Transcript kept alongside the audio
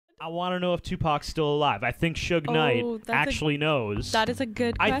I want to know if Tupac's still alive. I think Suge Knight actually knows. That is a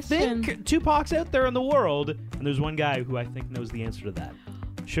good question. I think Tupac's out there in the world, and there's one guy who I think knows the answer to that.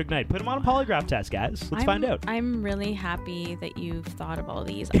 Suge Knight. Put him on a polygraph test, guys. Let's find out. I'm really happy that you've thought of all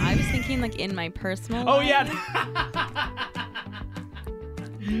these. I was thinking like in my personal life. Yeah.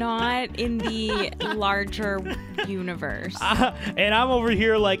 Not in the larger universe. And I'm over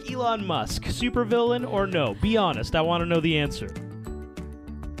here like Elon Musk. Supervillain or no? Be honest. I want to know the answer.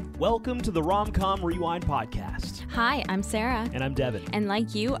 Welcome to the Rom-Com Rewind Podcast. Hi, I'm Sarah. And I'm Devin. And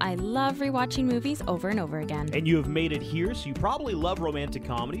like you, I love rewatching movies over and over again. And you have made it here, so you probably love romantic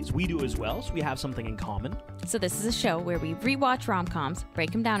comedies. We do as well, so we have something in common. So this is a show where we rewatch rom-coms, break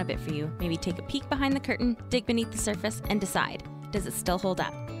them down a bit for you, maybe take a peek behind the curtain, dig beneath the surface, and decide, does it still hold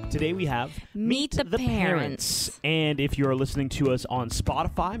up? Today we have Meet the Parents. And if you're listening to us on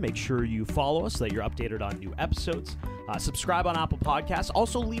Spotify, make sure you follow us so that you're updated on new episodes. Subscribe on Apple Podcasts.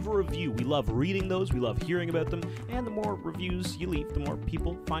 Also leave a review. We love reading those. We love hearing about them. And the more reviews you leave, the more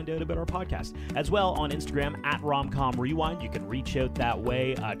people find out about our podcast. As well, on Instagram, at Romcom Rewind. You can reach out that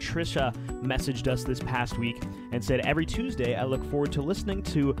way. Trisha messaged us this past week and said, every Tuesday, I look forward to listening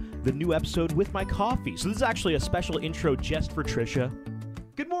to the new episode with my coffee. So this is actually a special intro just for Trisha.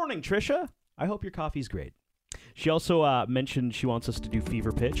 Good morning, Trisha. I hope your coffee's great. She also mentioned she wants us to do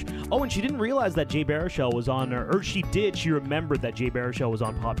Fever Pitch. Oh, and she didn't realize that Jay Baruchel was on, or she did. She remembered that Jay Baruchel was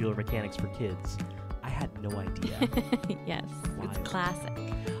on Popular Mechanics for Kids. I had no idea. Yes, Wild. It's classic.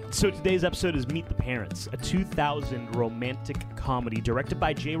 So today's episode is Meet the Parents, a 2000 romantic comedy directed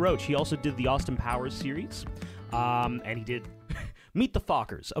by Jay Roach. He also did the Austin Powers series, and he did Meet the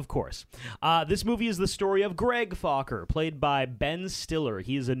Fockers, of course. This movie is the story of Greg Focker, played by Ben Stiller.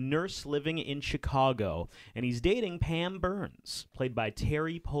 He is a nurse living in Chicago, and he's dating Pam Burns, played by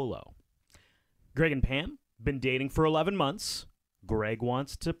Terry Polo. Greg and Pam, been dating for 11 months. Greg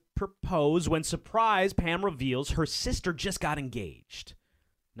wants to propose when, surprise, Pam reveals her sister just got engaged.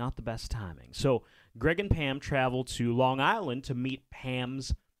 Not the best timing. So Greg and Pam travel to Long Island to meet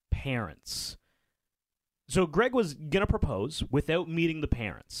Pam's parents. So Greg was going to propose without meeting the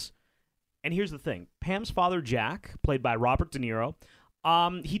parents. And here's the thing. Pam's father, Jack, played by Robert De Niro,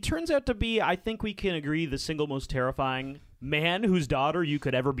 he turns out to be, I think we can agree, the single most terrifying man whose daughter you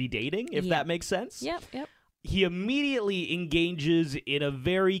could ever be dating, if that makes sense. Yep. He immediately engages in a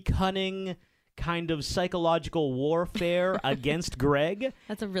very cunning kind of psychological warfare against Greg.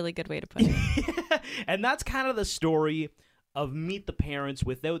 That's a really good way to put it. And that's kind of the story of Meet the Parents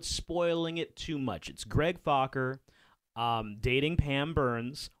without spoiling it too much. It's Greg Focker dating Pam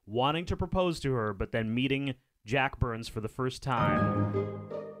Burns, wanting to propose to her, but then meeting Jack Burns for the first time.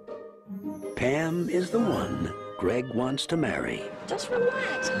 Pam is the one Greg wants to marry. Just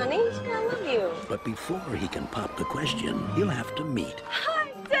relax, honey. I love you. But before he can pop the question, he'll have to meet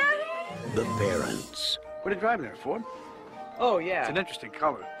Hi, Daddy. the parents. What are you driving there, Ford? Oh, yeah. It's an interesting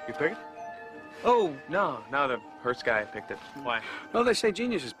color. You pick it? Oh, no, the Hearst guy picked it. Why? Well, they say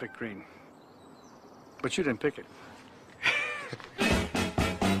geniuses pick green. But you didn't pick it.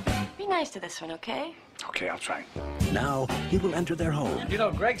 Be nice to this one, okay? Okay, I'll try. Now he will enter their home. You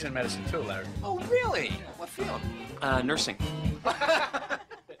know, Greg's in medicine too, Larry. Oh, really? What field? Nursing.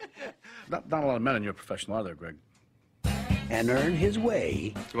 Not a lot of men in your profession, are there, Greg? And earn his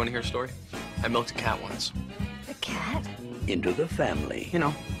way Do you want to hear a story? I milked a cat once. A cat? into the family. You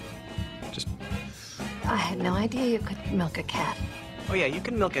know, just... I had no idea you could milk a cat. Oh, yeah, you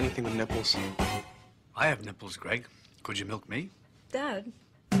can milk anything with nipples. I have nipples, Greg. Could you milk me? Dad?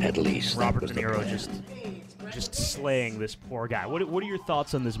 At least that Robert was De the Niro plan. just slaying this poor guy. What are your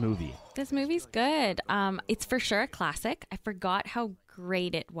thoughts on this movie? This movie's good. It's for sure a classic. I forgot how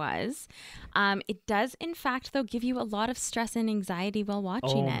great it was. It does, in fact, though, give you a lot of stress and anxiety while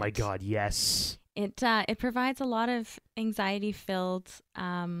watching it. Oh my God, yes. It provides a lot of anxiety-filled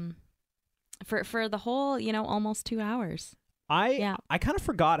for the whole, almost 2 hours. I kind of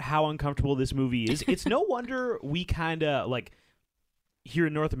forgot how uncomfortable this movie is. It's no wonder we kind of here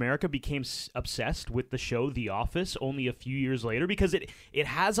in North America became obsessed with the show The Office only a few years later, because it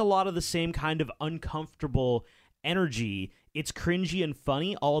has a lot of the same kind of uncomfortable energy. It's cringy and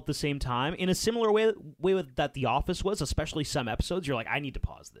funny all at the same time in a similar way that The Office was, especially some episodes. You're like, I need to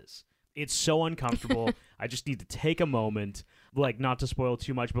pause this. It's so uncomfortable. I just need to take a moment, not to spoil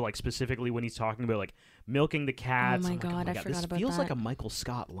too much, but specifically when he's talking about milking the cats. Oh my God, I forgot this about feels that. like a Michael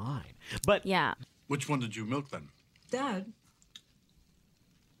Scott line. But Yeah. Which one did you milk then? Dad?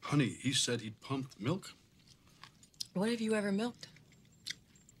 Honey, he said he'd pumped milk. What have you ever milked?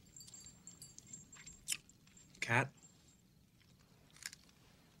 Cat?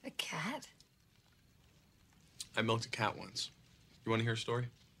 A cat? I milked a cat once. You want to hear a story?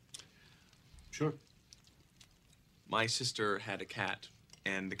 Sure. My sister had a cat,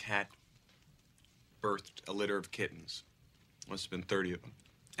 and the cat birthed a litter of kittens. Must have been 30 of them.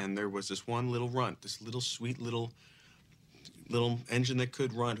 And there was this one little runt, this little sweet little engine that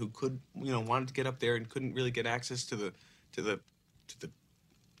could run, who could, wanted to get up there and couldn't really get access to the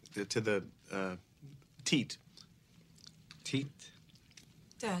teat. Teat?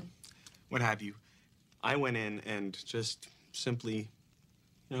 Dad. What have you. I went in and just simply,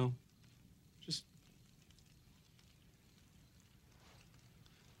 just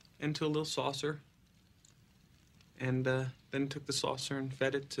into a little saucer. And then took the saucer and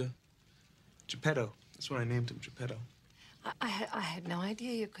fed it to Geppetto. That's what I named him, Geppetto. I had no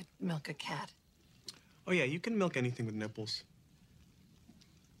idea you could milk a cat. Oh, yeah, you can milk anything with nipples.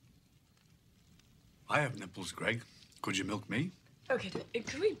 I have nipples, Greg. Could you milk me? Okay,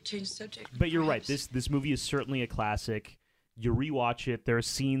 could we change the subject? But you're right. perhaps? This movie is certainly a classic. You rewatch it. There are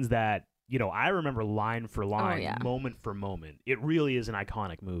scenes that, I remember line for line, yeah. moment for moment. It really is an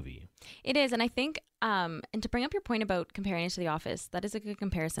iconic movie. It is, and I think, and to bring up your point about comparing it to The Office, that is a good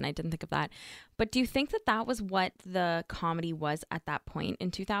comparison. I didn't think of that. But do you think that that was what the comedy was at that point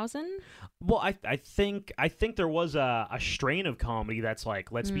in 2000? Well, I think there was a strain of comedy that's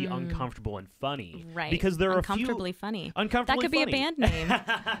like, let's be uncomfortable and funny. Right. Because there are Uncomfortably a few... Funny. Uncomfortably That could Funny. be a band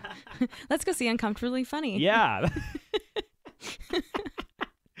name. Let's go see Uncomfortably Funny. Yeah.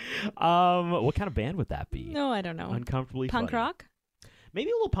 What kind of band would that be? No, I don't know. Uncomfortably Punk Funny. rock? Maybe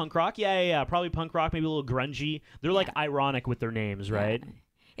a little punk rock. Yeah. Probably punk rock. Maybe a little grungy. They're like ironic with their names, right? Yeah.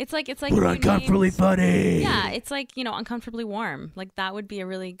 It's like We're if you uncomfortably named- funny. Yeah, it's like, Uncomfortably Warm. Like that would be a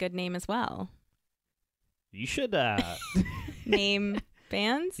really good name as well. You should. Name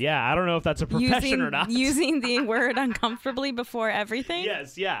bands? Yeah, I don't know if that's a profession or not. Using the word uncomfortably before everything?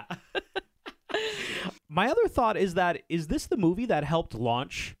 Yes, yeah. My other thought is this the movie that helped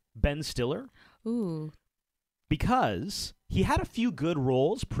launch Ben Stiller? Ooh. Because he had a few good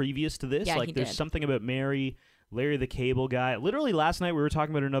roles previous to this. Yeah, like he there's did. Something About Mary, Larry the Cable Guy. Literally last night we were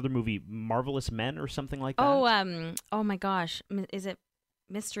talking about another movie, Marvelous Men or something like that. Oh my gosh. Is it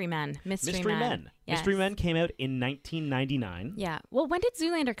Mystery Men? Mystery Men. Yes. Mystery Men came out in 1999. Yeah. Well, when did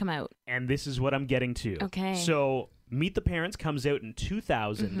Zoolander come out? And this is what I'm getting to. Okay. So Meet the Parents comes out in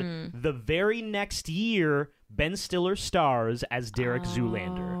 2000. Mm-hmm. The very next year, Ben Stiller stars as Derek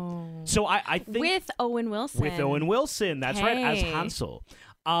Zoolander. Oh. So I think With Owen Wilson. with Owen Wilson, that's right, as Okay. Hansel.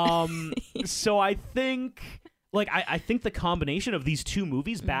 So I think, I think the combination of these two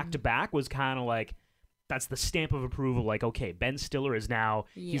movies back to back was kind of like, that's the stamp of approval. Like, okay, Ben Stiller is now,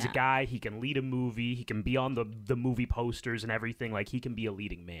 he's a Yeah. guy, he can lead a movie, he can be on the movie posters and everything. Like, he can be a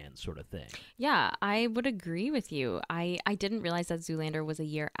leading man sort of thing. Yeah, I would agree with you. I didn't realize that Zoolander was a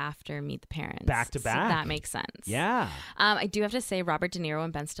year after Meet the Parents. Back to back. So that makes sense. Yeah. I do have to say, Robert De Niro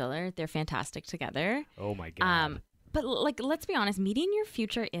and Ben Stiller, they're fantastic together. Oh, my God. But let's be honest, meeting your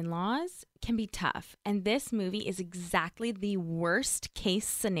future in-laws can be tough. And this movie is exactly the worst case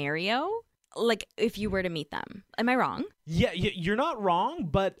scenario. Like, if you were to meet them. Am I wrong? Yeah, you're not wrong,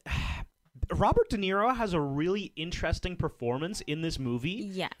 but Robert De Niro has a really interesting performance in this movie.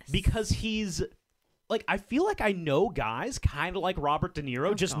 Yes. Because he's... Like, I feel like I know guys kind of like Robert De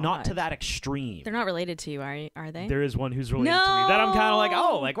Niro, just not to God. that extreme. They're not related to you, are they? There is one who's related to me that I'm kind of like,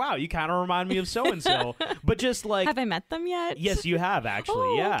 No! wow, you kind of remind me of so-and-so. But just like... Have I met them yet? Yes, you have, actually,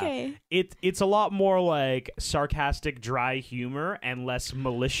 Oh, yeah. okay. It's a lot more like sarcastic, dry humor and less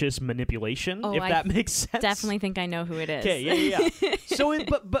malicious manipulation, Oh, if I that makes sense. Definitely think I know who it is. Okay, yeah. So,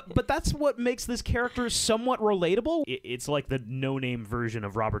 but that's what makes this character somewhat relatable. It's like the no-name version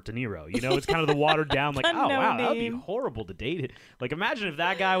of Robert De Niro. It's kind of the watered down, like, The oh, wow, that would be no-name. horrible to date it. Like, imagine if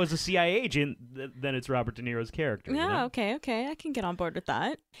that guy was a CIA agent, then it's Robert De Niro's character. Yeah, okay. I can get on board with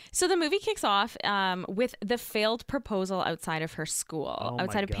that. So the movie kicks off with the failed proposal outside of her school, Oh my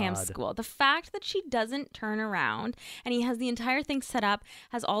outside of Pam's God. school. The fact that she doesn't turn around and he has the entire thing set up,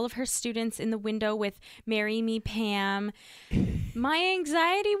 has all of her students in the window with "Marry Me, Pam." My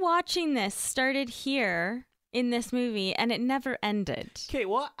anxiety watching this started here in this movie, and it never ended. Okay,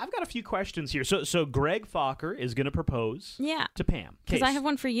 well, I've got a few questions here. So Greg Fokker is going to propose Yeah, to Pam. because I have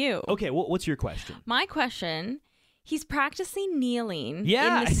one for you. Okay, what's your question? My question: he's practicing kneeling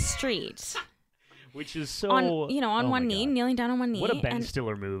Yeah. in the street. Which is so... on oh one my knee, God. kneeling down on one knee. What a Ben and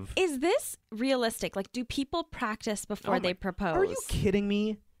Stiller move. is this realistic? Like, do people practice before Oh they my- propose? Are you kidding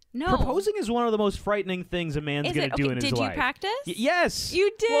me? No. Proposing is one of the most frightening things a man's Is going it? to do Okay, in his did you life. practice? Yes.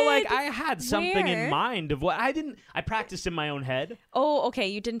 You Well, like, did? I had something Where? in mind of what I practiced in my own head. Oh, okay.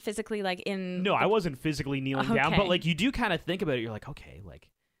 You didn't physically like in. No, I wasn't physically kneeling down, but Okay. like you do kind of think about it. You're like, okay, like,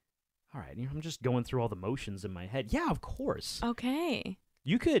 all right, I'm just going through all the motions in my head. Yeah, of course. Okay.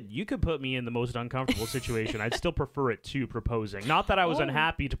 You could put me in the most uncomfortable situation. I'd still prefer it to proposing. Not that I was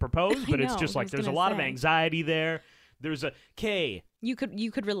unhappy to propose, but it's just like there's a lot of anxiety there. There's a You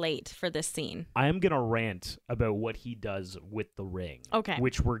could relate for this scene. I am gonna rant about what he does with the ring. Okay.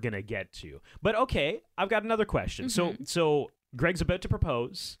 Which we're gonna get to. But okay, I've got another question. So Greg's about to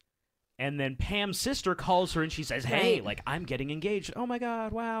propose. And then Pam's sister calls her and she says, "Hey, Right. like I'm getting engaged." Oh my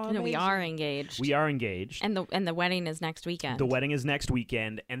God! Wow! No, we amazing. are engaged. We are engaged. And the wedding is next weekend. The wedding is next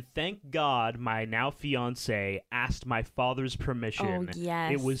weekend, and thank God my now fiance asked my father's permission. Oh,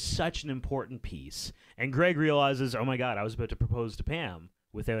 yes. It was such an important piece. And Greg realizes, oh my God, I was about to propose to Pam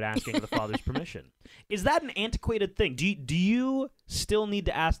without asking the father's permission. Is that an antiquated thing? Do you still need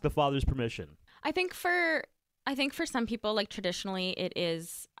to ask the father's permission? I think for some people, like traditionally, it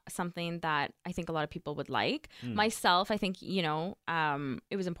is something that I think a lot of people would like. Myself, I think,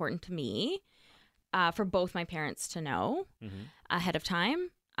 it was important to me for both my parents to know ahead of time.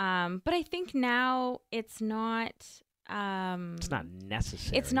 But I think now it's not... it's not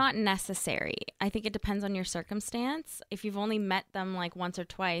necessary. It's not necessary. I think it depends on your circumstance. If you've only met them like once or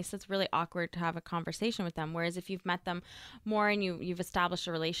twice, it's really awkward to have a conversation with them. Whereas if you've met them more and you've established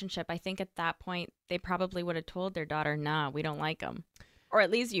a relationship, I think at that point they probably would have told their daughter, "Nah, we don't like them." Or at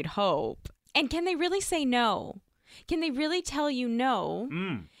least you'd hope. And can they really say no? Can they really tell you no?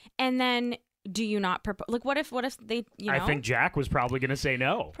 And then do you not propose? Like, what if they, I think Jack was probably going to say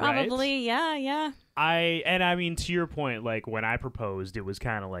no. Probably, right? yeah. I mean, to your point, like when I proposed, it was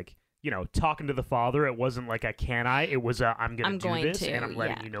kind of like, talking to the father. It wasn't like a can I? It was a I'm going to do this, and I'm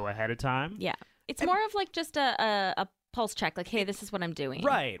letting you know ahead of time. Yeah. It's more of like just a pulse check, like, hey, this is what I'm doing.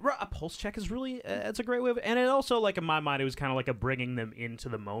 Right. A pulse check is really, it's a great way of, and it also, like, in my mind, it was kind of like a bringing them into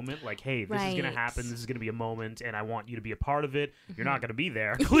the moment. Like, hey, this is going to happen. This is going to be a moment, and I want you to be a part of it. You're not going to be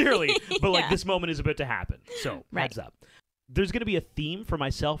there, clearly, but, like, this moment is about to happen. So, heads up. There's going to be a theme for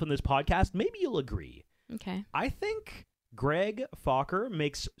myself in this podcast. Maybe you'll agree. Okay. I think Greg Fokker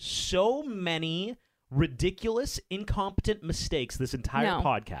makes so many ridiculous, incompetent mistakes this entire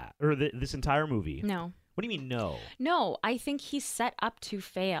podcast, or this entire movie. No. What do you mean, no? No, I think he's set up to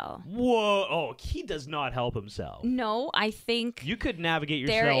fail. Whoa. Oh, he does not help himself. No, I think... You could navigate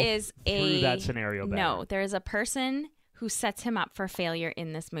yourself through that scenario better. No, there is a person who sets him up for failure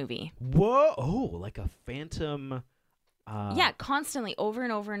in this movie. Whoa. Oh, like a phantom... yeah, constantly, over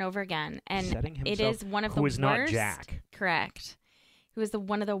and over and over again. And it is one of the worst... Who is not Jack. Correct. Who is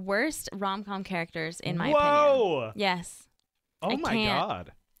one of the worst rom-com characters, in my Whoa. opinion. Yes. Oh, my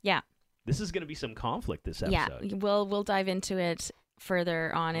God. Yeah. This is going to be some conflict this episode. Yeah, we'll dive into it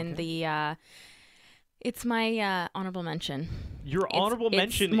further on in the... it's my honorable mention. Your honorable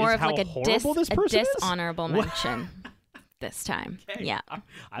mention more is of how like a horrible this person is? A dishonorable mention this time. Okay. Yeah.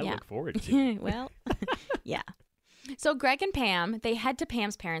 I look forward to it. Well, yeah. So Greg and Pam, they head to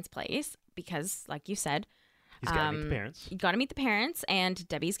Pam's parents' place because, like you said... He's got to meet the parents. You got to meet the parents, and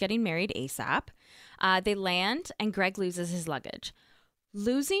Debbie's getting married ASAP. They land, and Greg loses his luggage.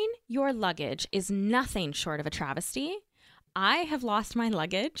 Losing your luggage is nothing short of a travesty. I have lost my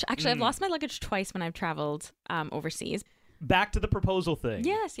luggage. Actually, I've lost my luggage twice when I've traveled overseas. Back to the proposal thing.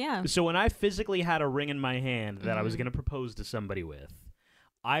 Yes, yeah. So when I physically had a ring in my hand that I was going to propose to somebody with,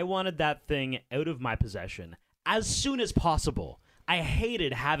 I wanted that thing out of my possession as soon as possible. I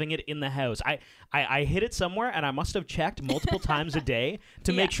hated having it in the house. I hid it somewhere, and I must have checked multiple times a day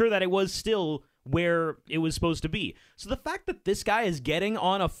to make sure that it was still where it was supposed to be. So the fact that this guy is getting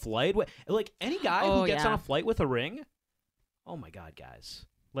on a flight, like any guy who gets on a flight with a ring, oh my God, guys.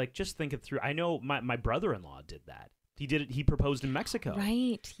 Like, just think it through. I know my brother-in-law did that. He did it. He proposed in Mexico.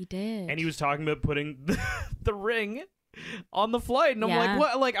 Right, he did. And he was talking about putting the ring on the flight. And I'm like,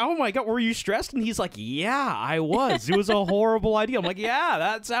 what? Like, oh my God, were you stressed? And he's like, yeah, I was. It was a horrible idea. I'm like, yeah,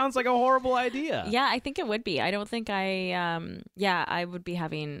 that sounds like a horrible idea. Yeah, I think it would be. I don't think I would be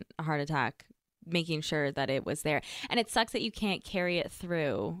having a heart attack making sure that it was there. And it sucks that you can't carry it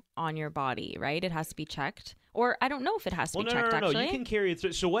through on your body, right? It has to be checked. Or I don't know if it has to be checked, actually. No, you can carry it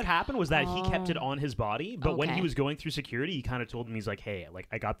through. So what happened was that he kept it on his body, but when he was going through security, he kind of told him, he's like, hey, like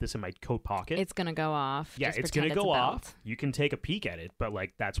I got this in my coat pocket. It's going to go off. Yeah, it's going to go off. You can take a peek at it, but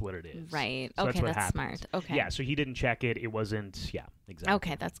like that's what it is. Right. So okay, that's smart. Okay. Yeah, so he didn't check it. It wasn't, exactly.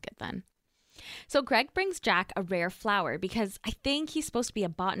 Okay, that's good then. So Greg brings Jack a rare flower because I think he's supposed to be a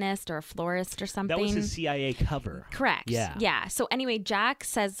botanist or a florist or something. That was his CIA cover. Correct. Yeah. So anyway, Jack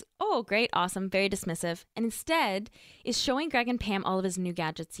says, oh, great, awesome, very dismissive, and instead is showing Greg and Pam all of his new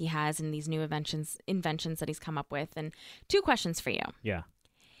gadgets he has and these new inventions that he's come up with. And 2 questions for you. Yeah.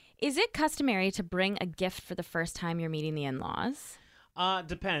 Is it customary to bring a gift for the first time you're meeting the in-laws?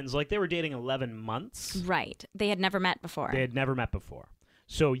 Depends. Like they were dating 11 months. Right. They had never met before.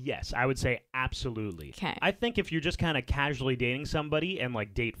 So yes, I would say absolutely. Okay. I think if you're just kind of casually dating somebody and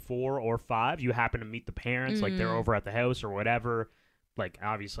like date 4 or 5, you happen to meet the parents, like they're over at the house or whatever. Like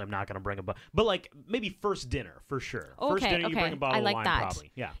obviously, I'm not gonna bring but like maybe first dinner for sure. First dinner, you bring a bottle I like of wine, that.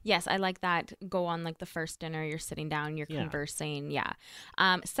 probably. Yeah. Yes, I like that. Go on like the first dinner. You're sitting down. You're conversing. Yeah.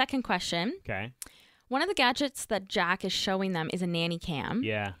 Second question. Okay. One of the gadgets that Jack is showing them is a nanny cam.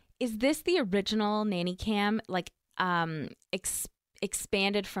 Yeah. Is this the original nanny cam, like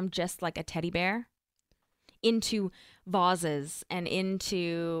expanded from just like a teddy bear into vases and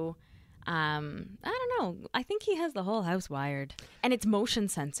into I don't know. I think he has the whole house wired, and it's motion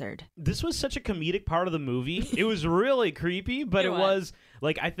censored. This was such a comedic part of the movie. It was really creepy, but it was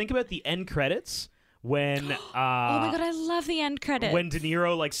like I think about the end credits when oh my god, I love the end credits. When De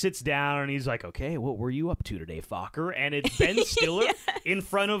Niro like sits down and he's like, "Okay, what were you up to today, Fokker?" And it's Ben Stiller in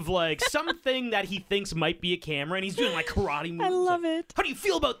front of like something that he thinks might be a camera, and he's doing like karate moves. I love like, it. How do you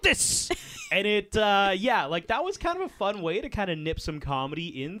feel about this? And it, like that was kind of a fun way to kind of nip some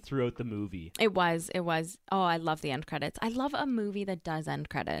comedy in throughout the movie. It was. Oh, I love the end credits. I love a movie that does end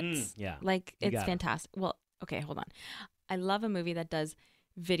credits. Yeah, like it's fantastic. Well, okay, hold on. I love a movie that does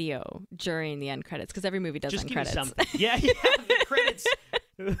video during the end credits because every movie does just end give credits. Me something. Yeah, the credits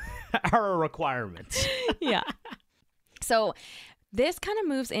are a requirement. Yeah. So this kind of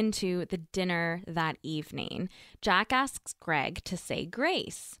moves into the dinner that evening. Jack asks Greg to say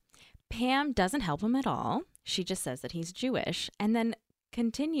grace. Pam doesn't help him at all. She just says that he's Jewish and then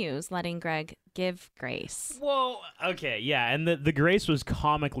continues letting Greg give grace. Whoa. Okay, yeah, and the grace was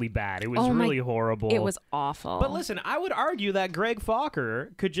comically bad. It was really horrible. It was awful. But listen, I would argue that Greg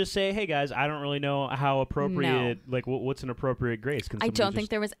Fokker could just say, "Hey guys, I don't really know how appropriate, like what's an appropriate grace." I don't think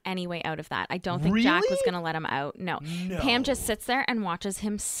there was any way out of that. I don't think Jack was going to let him out. No. Pam just sits there and watches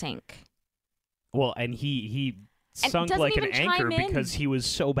him sink. Well, and he sunk doesn't like an even chime anchor in. because he was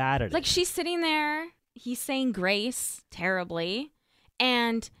so bad at it. Like she's sitting there, he's saying grace terribly,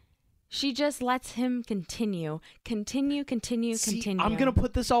 and she just lets him continue. See, I'm gonna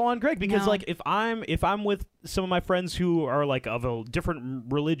put this all on Greg because, like, if I'm with some of my friends who are like of a different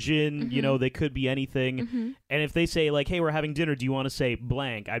religion, you know, they could be anything, and if they say like, "Hey, we're having dinner. Do you want to say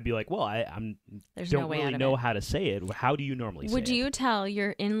blank?" I'd be like, "Well, There's don't no way really out of know it. how to say it. How do you normally say it?" Would you tell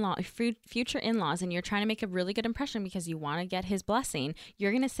your future in-laws, and you're trying to make a really good impression because you want to get his blessing,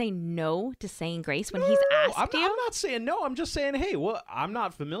 you're gonna say no to saying grace when he's asked you? I'm not saying no. I'm just saying, hey, well, I'm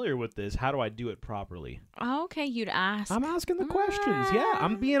not familiar with this. How do I do it properly? Oh, okay, you'd ask. I'm asking the questions. Yeah,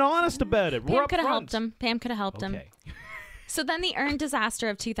 I'm being honest about it. Pam could have helped him. Pam could have helped him. Okay. So then the urn disaster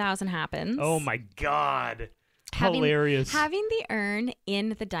of 2000 happens. Oh my God. Hilarious. Having the urn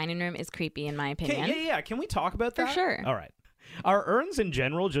in the dining room is creepy, in my opinion. Yeah. Can we talk about that? For sure. All right. Are urns in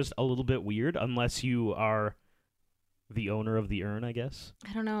general just a little bit weird unless you are the owner of the urn, I guess?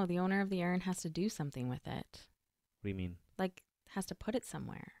 I don't know. The owner of the urn has to do something with it. What do you mean? Like, has to put it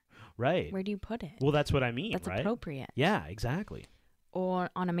somewhere. Right. Where do you put it? Well, that's what I mean, That's right? appropriate. Yeah, exactly. Or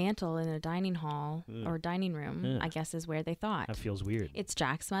on a mantle in a dining hall or dining room, I guess is where they thought. That feels weird. It's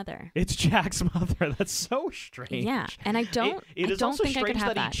Jack's mother. It's Jack's mother. That's so strange. Yeah, and I don't. It I is don't also think I could strange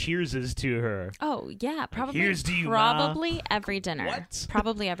have that he cheerses to her. Oh yeah, probably. Here's to you, Ma. probably every dinner. What?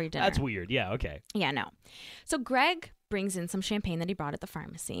 Probably every dinner. That's weird. Yeah. Okay. Yeah, no. So Greg brings in some champagne that he brought at the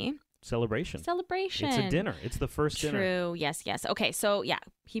pharmacy. Celebration. Celebration. It's a dinner. It's the first dinner. True. Yes. Okay. So yeah,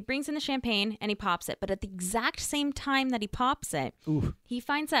 he brings in the champagne and he pops it, but at the exact same time that he pops it, he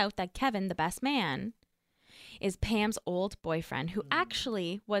finds out that Kevin, the best man, is Pam's old boyfriend, who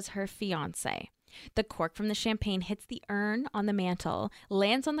actually was her fiance. The cork from the champagne hits the urn on the mantle,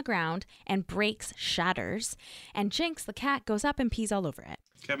 lands on the ground, and breaks, shatters. And Jinx, the cat, goes up and pees all over it.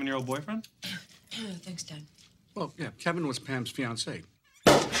 Kevin, your old boyfriend? Thanks, Dad. Well, yeah, Kevin was Pam's fiancé.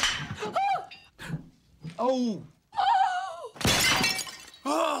 Oh!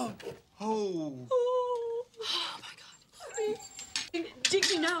 Oh! Oh my God.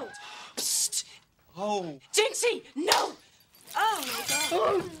 Jinxie, no. Psst. Oh! Jinxie, no. Oh my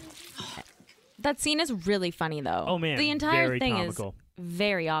God. That scene is really funny, though. Oh, man. The entire Very thing comical. is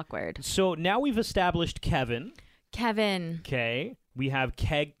very awkward. So now we've established Kevin. Kevin. Okay. We have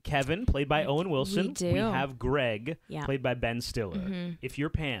Kevin, played by Owen Wilson. We do. We have Greg, Yeah. played by Ben Stiller. If you're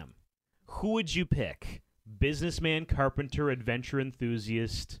Pam, who would you pick? Businessman, carpenter, adventure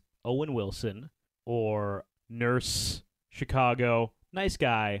enthusiast, Owen Wilson, or nurse, Chicago, nice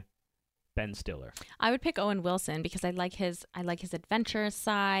guy, Ben Stiller? I would pick Owen Wilson because I like his adventurous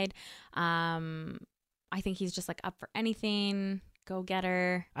side. I think he's just like up for anything, go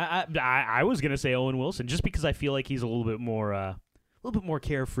getter. I was gonna say Owen Wilson just because I feel like he's a little bit more little bit more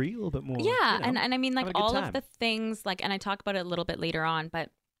carefree, a little bit more. Yeah, you know, and I mean, like, having a good all time. of the things, like, and I talk about it a little bit later on, but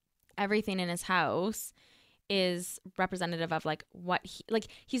everything in his house is representative of like what he, like,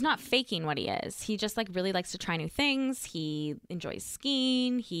 he's not faking what he is. He just like really likes to try new things. He enjoys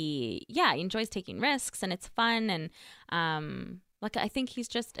skiing. He enjoys taking risks, and it's fun. And like, I think he's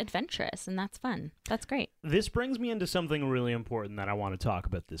just adventurous, and that's fun. That's great. This brings me into something really important that I want to talk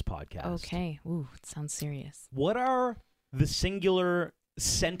about this podcast. Okay. Ooh, it sounds serious. What are the singular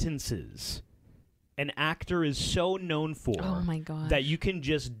sentences an actor is so known for Oh my gosh. that you can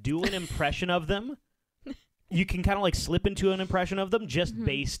just do an impression of them? You can kind of like slip into an impression of them just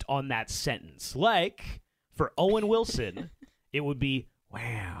based on that sentence. Like, for Owen Wilson, it would be,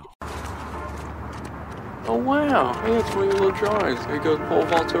 wow. Oh, wow. Hey, that's one of your little drawings. There he goes, pole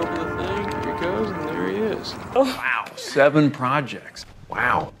vaults over the thing. Here he goes, and there he is. Oh, wow. 7 projects.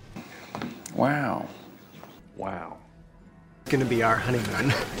 Wow. Wow. Wow. Gonna be our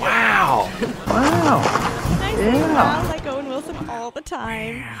honeymoon. Wow. Wow. Yeah. Like Owen Wilson all the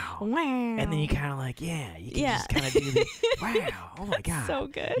time. Wow. And then you kind of like, you can just kind of do the, wow, oh my God. So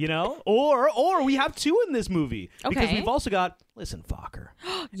good. You know? Or we have 2 in this movie. Because Okay. we've also got, listen, Fokker.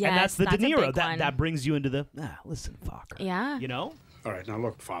 Yes, and that's the that's De a Niro. big That one. that brings you into the, listen, Fokker. Yeah. You know? All right, now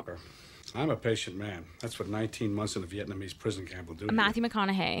look, Fokker. I'm a patient man. That's what 19 months in a Vietnamese prison camp will do to you. Matthew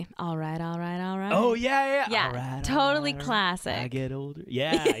McConaughey. All right. Oh, yeah. Yeah, All right, totally all right. classic. I get older.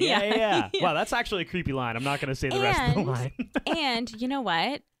 Yeah. Wow, that's actually a creepy line. I'm not going to say the rest of the line. And you know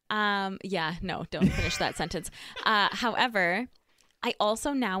what? No, don't finish that sentence. However, I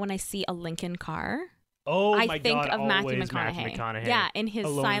also now, when I see a Lincoln car, Oh, I my think God, of Matthew always McConaughey. McConaughey. Yeah, in his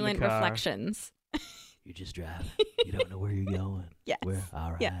Alone in the silent car. reflections. You just drive. You don't know where you're going. Yes. Where?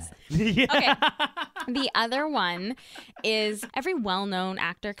 All right. Yes. Yeah. Okay. The other one is every well-known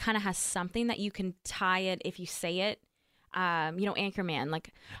actor kind of has something that you can tie it if you say it. Anchorman.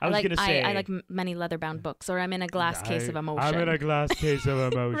 Like I was gonna say, I like many leather-bound books, or I'm in a glass case of emotion. I'm in a glass case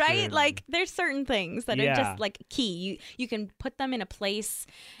of emotion. Right? Like, there's certain things that are Yeah. just like key. You can put them in a place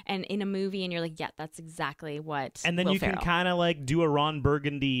and in a movie, and you're like, yeah, that's exactly what. And then Will you can Ferrell. kind of like do a Ron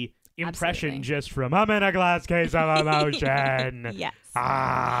Burgundy impression Absolutely. just from I'm in a glass case of emotion. Yes.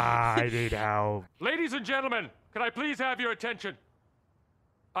 I need help. Ladies and gentlemen, can I please have your attention?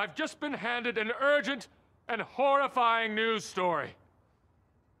 I've just been handed an urgent and horrifying news story.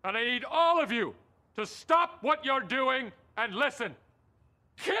 And I need all of you to stop what you're doing and listen.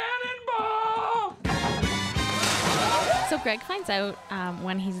 Cannonball! So Greg finds out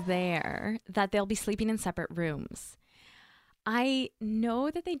when he's there that they'll be sleeping in separate rooms. I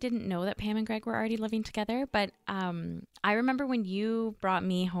know that they didn't know that Pam and Greg were already living together, but I remember when you brought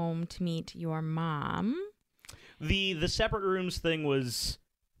me home to meet your mom. The separate rooms thing was...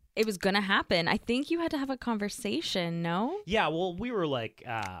 It was going to happen. I think you had to have a conversation, no? Yeah, well, we were like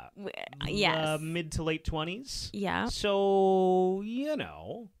Yes. mid to late 20s. Yeah. So, you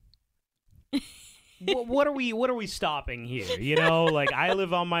know... what are we stopping here? You know, like, I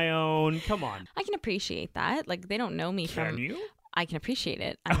live on my own. Come on. I can appreciate that. Like, they don't know me from... Can you? I can appreciate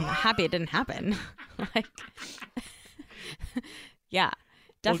it. I'm happy it didn't happen. Like, yeah,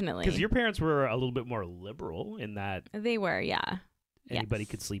 definitely. Because your parents were a little bit more liberal in that They were, yeah. anybody Yes.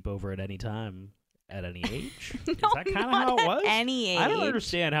 could sleep over at any time, at any age. No, Is that kind of not how it at was? any I don't age.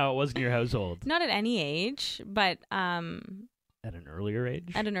 understand how it was in your household. Not at any age, but At an earlier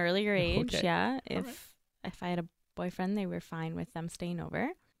age? at an earlier age, Okay. yeah. If I had a boyfriend, they were fine with them staying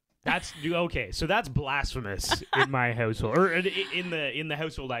over. That's okay. So that's blasphemous in my household, or in the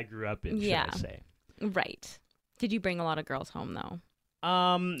household I grew up in. Should Yeah. I say? Right. Did you bring a lot of girls home though?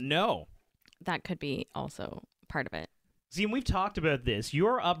 No. That could be also part of it. See, and we've talked about this.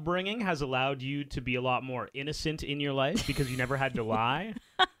 Your upbringing has allowed you to be a lot more innocent in your life because you never had to lie.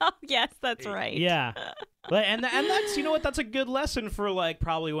 Oh, yes, that's right. Yeah. And that's, you know what, that's a good lesson for, like,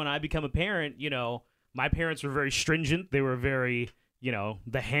 probably when I become a parent. You know, my parents were very stringent. They were very, you know,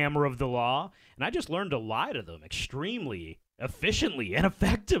 the hammer of the law. And I just learned to lie to them extremely efficiently and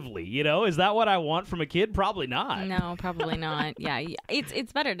effectively. You know, is that what I want from a kid? Probably not. No, probably not. Yeah,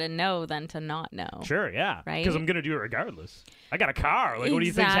 it's better to know than to not know. Sure, yeah. Right? Because I'm going to do it regardless. I got a car. Like, what do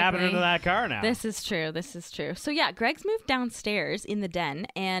you think's happening to that car now? This is true. So yeah, Greg's moved downstairs in the den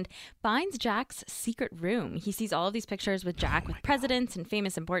and finds Jack's secret room. He sees all of these pictures with Jack with presidents and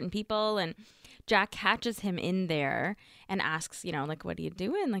famous important people, and Jack catches him in there and asks, you know, like, what are you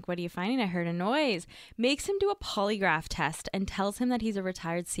doing? Like, what are you finding? I heard a noise. Makes him do a polygraph test and tells him that he's a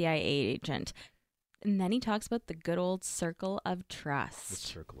retired CIA agent. And then he talks about the good old circle of trust. The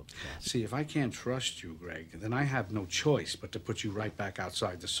circle of trust. See, if I can't trust you, Greg, then I have no choice but to put you right back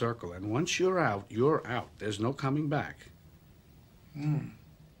outside the circle. And once you're out, you're out. There's no coming back.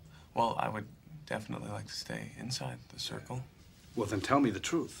 Well, I would definitely like to stay inside the circle. Well, then tell me the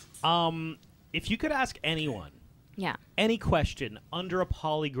truth. If you could ask anyone Yeah. any question under a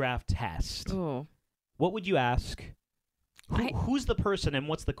polygraph test, Ooh. what would you ask? Who's the person and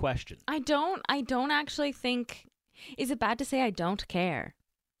what's the question? I don't actually think. Is it bad to say I don't care?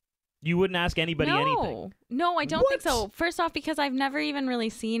 You wouldn't ask anybody anything. No, I don't think What? so. First off, because I've never even really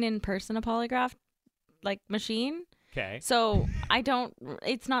seen in person a polygraph machine. Okay. So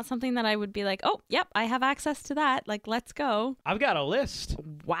it's not something that I would be like, oh, yep, I have access to that. Like, let's go. I've got a list.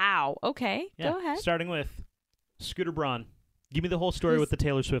 Wow. Okay. Yeah, Go ahead. Starting with Scooter Braun. Give me the whole story with the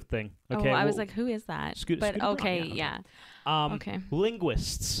Taylor Swift thing. Okay. Oh, I was like, who is that? Scooter But Braun, okay, yeah. yeah. Okay.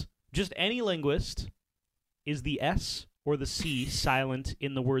 Linguists. Just any linguist. Is the S or the C silent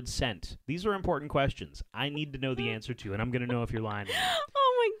in the word sent? These are important questions. I need to know the answer to, and I'm going to know if you're lying.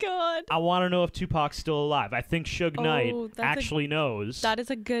 Oh my God. I want to know if Tupac's still alive. I think Suge Knight that's actually knows. That is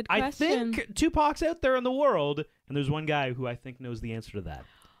a good question. I think Tupac's out there in the world, and there's one guy who I think knows the answer to that.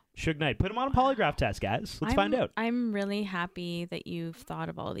 Suge Knight. Put him on a polygraph test, guys. Let's find out. I'm really happy that you've thought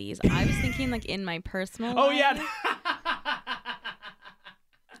of all these. I was thinking like in my personal life. Yeah.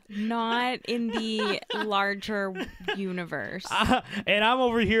 Not in the larger universe. And I'm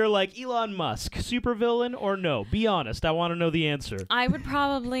over here like Elon Musk, supervillain or no? Be honest. I want to know the answer. I would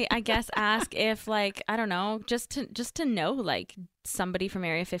probably, I guess, ask if like, I don't know, just to know like somebody from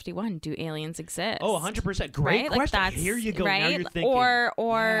Area 51, do aliens exist? Oh, 100%. Great right? question. Like Here you go. Right? Now you're thinking. Or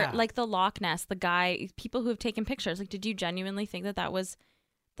Yeah. like the Loch Ness, the guy, people who have taken pictures. Like, did you genuinely think that was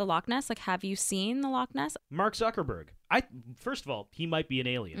the Loch Ness? Like, have you seen the Loch Ness? Mark Zuckerberg. First of all, he might be an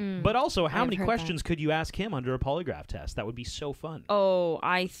alien. But also, how many questions could you ask him under a polygraph test? That would be so fun. Oh,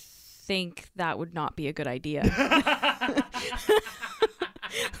 I think that would not be a good idea.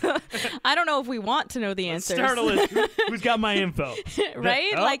 I don't know if we want to know the answers. Start a list. Who's got my info?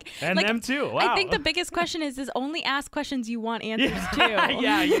 Right? And them too. Wow. I think the biggest question is only ask questions you want answers to.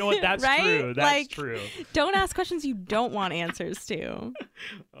 Yeah, you know what? That's right? true. That's true. Don't ask questions you don't want answers to.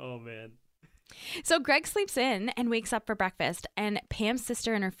 Oh, man. So Greg sleeps in and wakes up for breakfast, and Pam's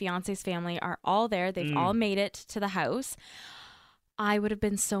sister and her fiance's family are all there. They've all made it to the house. I would have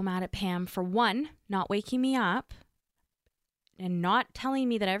been so mad at Pam for, one, not waking me up and not telling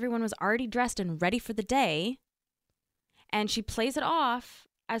me that everyone was already dressed and ready for the day. And she plays it off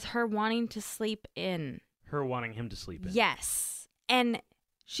as her wanting to sleep in. Her wanting him to sleep in. Yes. And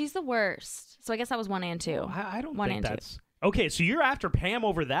she's the worst. So I guess that was 1 and 2. I don't One think and two. that's... Okay, so you're after Pam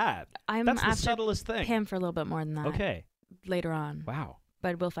over that. I'm That's the after subtlest thing. Pam for a little bit more than that. Okay. Later on. Wow.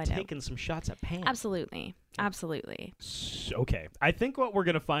 But we'll find out. Taking some shots at Pam. Absolutely. Absolutely. Okay. I think what we're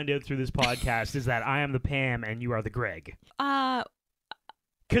going to find out through this podcast is that I am the Pam and you are the Greg.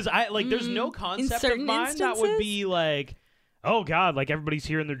 Because there's no concept of mine that would be like, oh, God, like everybody's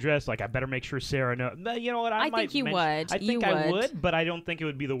here in their dress. Like, I better make sure Sarah knows. You know what? I think you would. I think I would, but I don't think it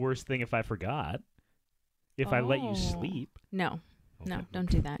would be the worst thing if I forgot. If I let you sleep. No. Okay. No, don't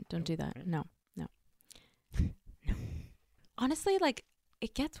do that. Don't do that. No. No. No. Honestly, like,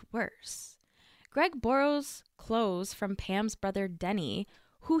 it gets worse. Greg borrows clothes from Pam's brother Denny,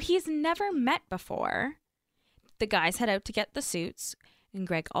 who he's never met before. The guys head out to get the suits, and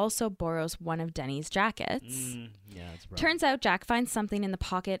Greg also borrows one of Denny's jackets. Yeah, that's right. Turns out Jack finds something in the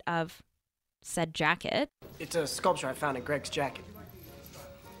pocket of said jacket. It's a sculpture I found in Greg's jacket.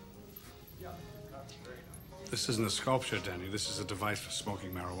 This isn't a sculpture, Danny. This is a device for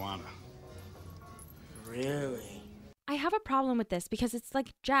smoking marijuana. Really? I have a problem with this because it's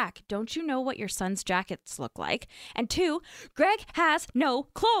like, Jack, don't you know what your son's jackets look like? And 2, Greg has no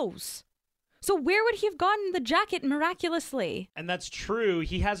clothes. So where would he have gotten the jacket miraculously? And that's true.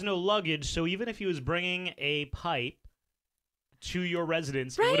 He has no luggage, so even if he was bringing a pipe to your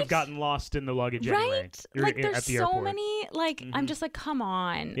residence, it would have gotten lost in the luggage anyway. Like, there's at the so airport. many, like, I'm just like, come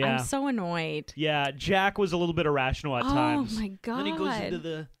on. Yeah. I'm so annoyed. Yeah, Jack was a little bit irrational at times. Oh, my God. Then he goes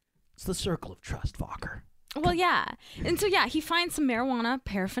into it's the circle of trust, Fokker. Well, yeah. And so, yeah, he finds some marijuana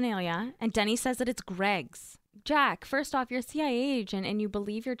paraphernalia, and Denny says that it's Greg's. Jack, first off, you're a CIA agent, and you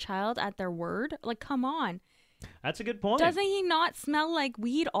believe your child at their word? Like, come on. That's a good point. Doesn't he not smell like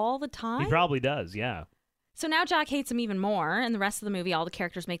weed all the time? He probably does, yeah. So now Jack hates him even more, and the rest of the movie, all the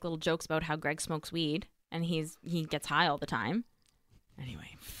characters make little jokes about how Greg smokes weed, and he gets high all the time.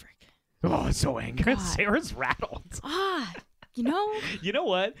 Anyway, frick. Oh, I'm so angry. God. Sarah's rattled. You know? You know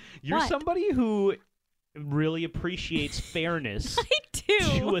what? You're What? somebody who really appreciates fairness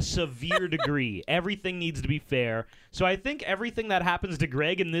to a severe degree. Everything needs to be fair. So I think everything that happens to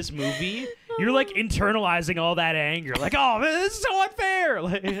Greg in this movie, you're like internalizing all that anger. Like, oh, man, this is so unfair.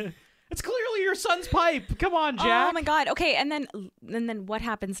 Like, it's clearly your son's pipe. Come on, Jack. Oh my God. Okay, and then what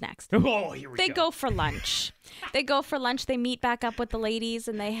happens next? Oh, here we They go. go for lunch. They meet back up with the ladies,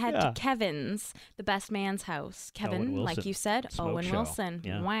 and they head to Kevin's, the best man's house. Kevin, Owen like Wilson. you said, Smoke Owen show. Wilson.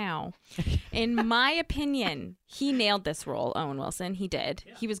 Yeah. Wow. In my opinion, he nailed this role, Owen Wilson. He did.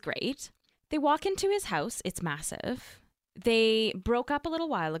 Yeah. He was great. They walk into his house. It's massive. They broke up a little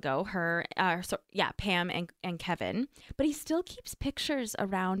while ago, Pam and Kevin, but he still keeps pictures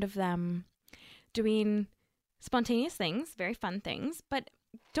around of them doing spontaneous things, very fun things. But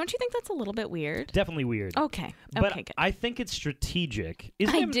don't you think that's a little bit weird? Definitely weird. Okay. But Okay, good. I think it's strategic.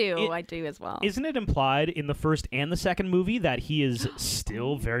 I do as well. Isn't it implied in the first and the second movie that he is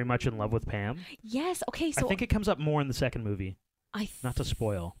still very much in love with Pam? Yes. Okay. So I think it comes up more in the second movie. Not to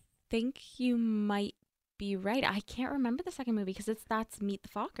spoil. Think you might be right. I can't remember the second movie because that's Meet the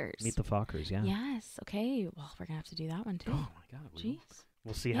Fockers. Meet the Fockers, yeah. Yes. Okay. Well, we're gonna have to do that one too. Oh my God. Jeez.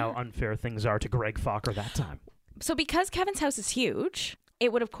 We'll see how unfair things are to Greg Focker that time. So because Kevin's house is huge,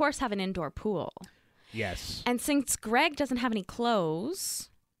 it would of course have an indoor pool. Yes. And since Greg doesn't have any clothes,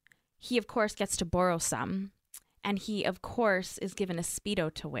 he of course gets to borrow some, and he of course is given a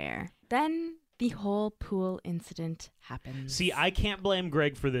Speedo to wear. Then the whole pool incident happens. See, I can't blame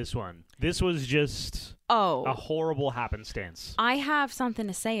Greg for this one. This was just a horrible happenstance. I have something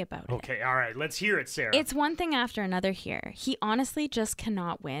to say about it. Okay, all right. Let's hear it, Sarah. It's one thing after another here. He honestly just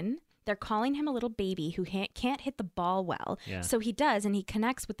cannot win. They're calling him a little baby who can't hit the ball well. Yeah. So he does, and he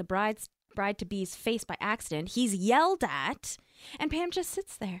connects with the bride-to-be's face by accident. He's yelled at, and Pam just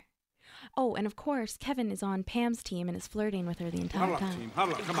sits there. Oh, and of course, Kevin is on Pam's team and is flirting with her the entire time.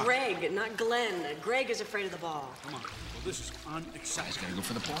 Huddle up, come on. Greg, not Glenn. Greg is afraid of the ball. Come on. Well, this is unacceptable. He's gotta go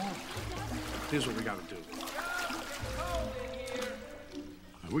for the ball. Here's what we gotta do.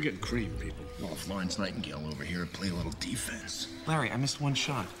 We're getting cream, people. Well, if Lawrence Nightingale over here play a little defense. Larry, I missed one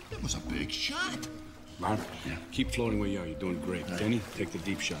shot. That was a big shot. Larry, keep floating where you are. You're doing great. Right. Denny, take the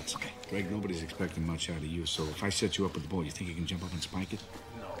deep shots. Okay. Greg, nobody's expecting much out of you, so if I set you up with the ball, you think you can jump up and spike it?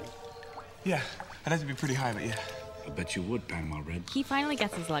 Yeah, I'd have to be pretty high, but yeah. I bet you would, Panama Red. He finally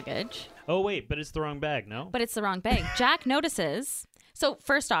gets his luggage. Oh, wait, but it's the wrong bag, no? But it's the wrong bag. Jack notices. So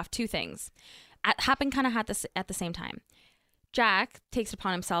first off, two things. Happened kind of at the same time. Jack takes it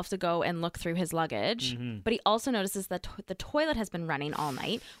upon himself to go and look through his luggage, but he also notices that the toilet has been running all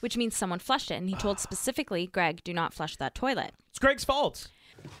night, which means someone flushed it. And he told specifically, Greg, do not flush that toilet. It's Greg's fault.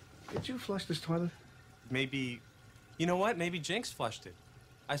 Did you flush this toilet? Maybe, you know what? Maybe Jinx flushed it.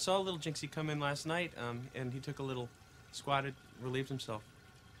 I saw little Jinxie come in last night, and he took a little, squatted, relieved himself.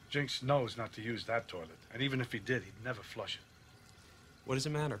 Jinx knows not to use that toilet, and even if he did, he'd never flush it. What does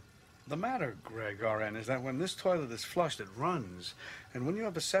it matter? The matter, Greg, RN, is that when this toilet is flushed, it runs. And when you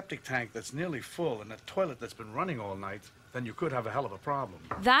have a septic tank that's nearly full and a toilet that's been running all night, then you could have a hell of a problem.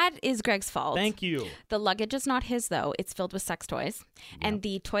 That is Greg's fault. Thank you. The luggage is not his, though. It's filled with sex toys. And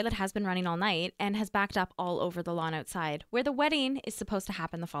the toilet has been running all night and has backed up all over the lawn outside, where the wedding is supposed to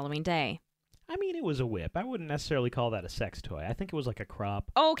happen the following day. I mean, it was a whip. I wouldn't necessarily call that a sex toy. I think it was like a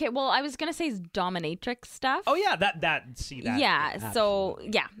crop. Oh, okay. Well, I was going to say dominatrix stuff. Oh, yeah, that. Yeah, absolutely. so,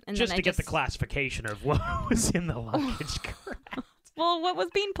 yeah. And just then to get the classification of what was in the luggage. Well, what was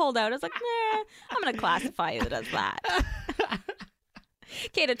being pulled out, I was like, nah, I'm going to classify it as that.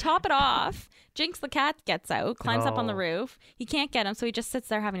 Okay, to top it off, Jinx the cat gets out, climbs up on the roof. He can't get him, so he just sits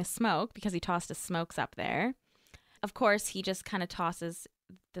there having a smoke because he tossed his smokes up there. Of course, he just kind of tosses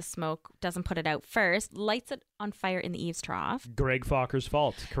the smoke, doesn't put it out first, lights it on fire in the eaves trough. Greg Focker's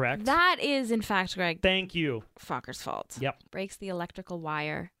fault, correct? That is, in fact, Greg. Thank you. Focker's fault. Yep. Breaks the electrical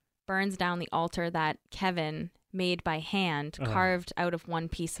wire, burns down the altar that Kevin made by hand, carved out of one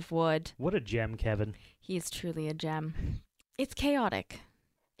piece of wood. What a gem, Kevin. He is truly a gem. It's chaotic.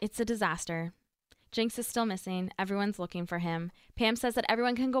 It's a disaster. Jinx is still missing. Everyone's looking for him. Pam says that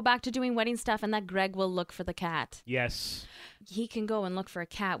everyone can go back to doing wedding stuff and that Greg will look for the cat. Yes. He can go and look for a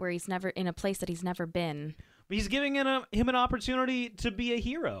cat where he's never in a place that he's never been. He's giving him an opportunity to be a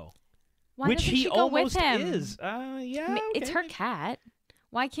hero. Why which doesn't he she go almost with him? is. Yeah. It's her cat.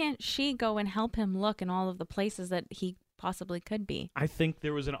 Why can't she go and help him look in all of the places that he possibly could be? I think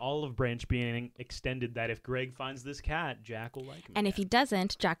there was an olive branch being extended that if Greg finds this cat, Jack will like him. And if he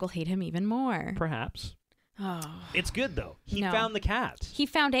doesn't, Jack will hate him even more. Perhaps. Oh. It's good, though. He No. found the cat. He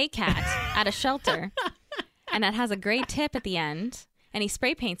found a cat at a shelter, and it has a great tip at the end, and he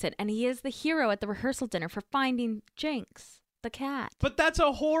spray paints it, and he is the hero at the rehearsal dinner for finding Jinx, the cat. But that's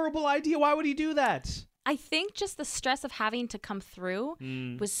a horrible idea. Why would he do that? I think just the stress of having to come through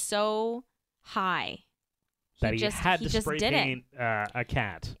was so high. That he had to just spray did paint a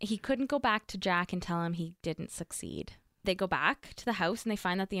cat. He couldn't go back to Jack and tell him he didn't succeed. They go back to the house and they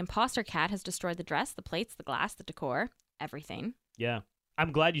find that the imposter cat has destroyed the dress, the plates, the glass, the decor, everything. Yeah.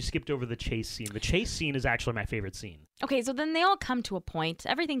 I'm glad you skipped over the chase scene. The chase scene is actually my favorite scene. Okay, so then they all come to a point.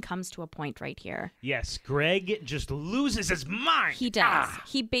 Everything comes to a point right here. Yes, Greg just loses his mind. He does.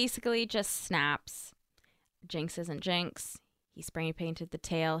 He basically just snaps. Jinx isn't Jinx. He spray painted the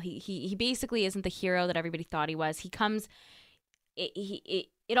tail. He basically isn't the hero that everybody thought he was. He comes...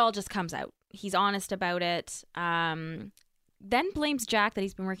 It all just comes out. He's honest about it. Then blames Jack that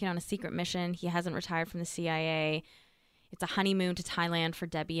he's been working on a secret mission. He hasn't retired from the CIA. It's a honeymoon to Thailand for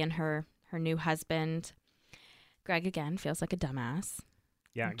Debbie and her new husband. Greg, again, feels like a dumbass.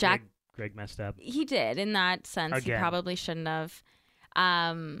 Yeah, Jack, Greg messed up. He did, in that sense. Again. He probably shouldn't have.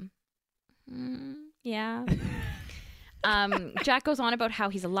 Yeah. Jack goes on about how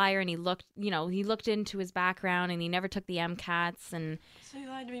he's a liar and he looked into his background and he never took the MCATs and... So you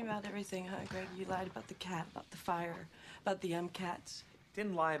lied to me about everything, huh, Greg? You lied about the cat, about the fire, about the MCATs.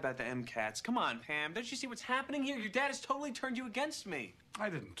 Didn't lie about the MCATs. Come on, Pam. Don't you see what's happening here? Your dad has totally turned you against me. I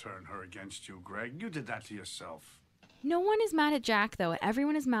didn't turn her against you, Greg. You did that to yourself. No one is mad at Jack, though.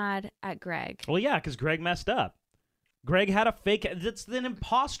 Everyone is mad at Greg. Well, yeah, because Greg messed up. Greg had a fake... It's an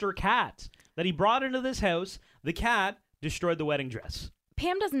imposter cat that he brought into this house. The cat destroyed the wedding dress.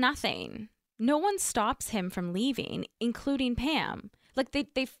 Pam does nothing. No one stops him from leaving, including Pam. Like,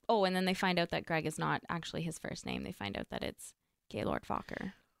 and then they find out that Greg is not actually his first name. They find out that it's Gaylord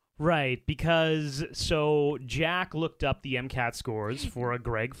Fokker. Right, because so Jack looked up the MCAT scores for a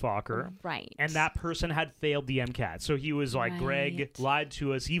Greg Fokker. Right. And that person had failed the MCAT. So he was like, Greg lied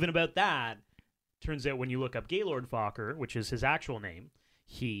to us even about that. Turns out when you look up Gaylord Fokker, which is his actual name,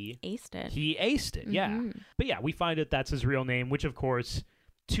 he aced it. He aced it, yeah. But yeah, we find out that's his real name, which of course,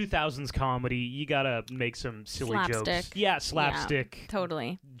 2000s comedy, you gotta make some silly jokes. Yeah, slapstick. Yeah,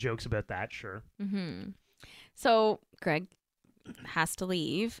 totally. Jokes about that, sure. Mm-hmm. So Greg has to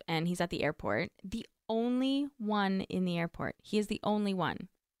leave and he's at the airport. The only one in the airport. He is the only one.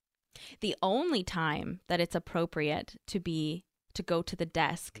 The only time that it's appropriate to go to the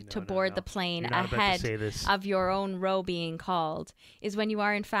desk to board the plane ahead of your own row being called is when you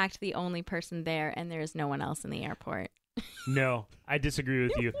are in fact the only person there and there is no one else in the airport. No, I disagree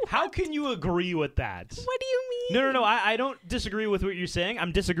with you. How can you agree with that? What do you mean? No, I don't disagree with what you're saying.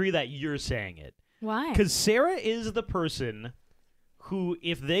 I'm disagree that you're saying it. Why? Because Sarah is the person who,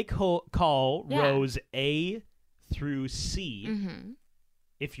 if they call rows A through C,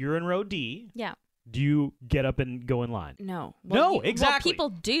 if you're in row D, do you get up and go in line? No. Well, exactly. Well,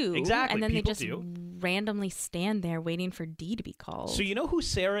 people do. Exactly. And then people they just randomly stand there waiting for D to be called. So you know who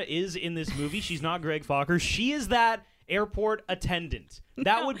Sarah is in this movie? She's not Greg Fokker. She is that airport attendant.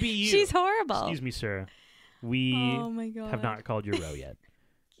 That would be you. She's horrible. Excuse me, Sarah. We have not called your row yet.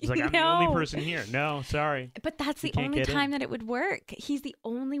 He's like, I'm the only person here. No, sorry. But that's the only time that it would work. He's the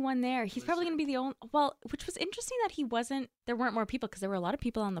only one there. He's probably going to be the only... Well, which was interesting that he wasn't... There weren't more people because there were a lot of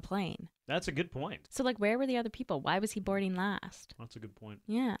people on the plane. That's a good point. So, like, where were the other people? Why was he boarding last? That's a good point.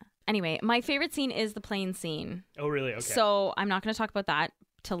 Yeah. Anyway, my favorite scene is the plane scene. Oh, really? Okay. So, I'm not going to talk about that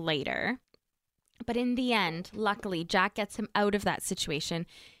till later. But in the end, luckily, Jack gets him out of that situation,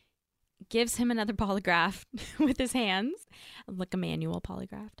 gives him another polygraph with his hands, like a manual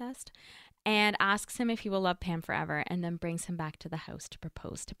polygraph test, and asks him if he will love Pam forever, and then brings him back to the house to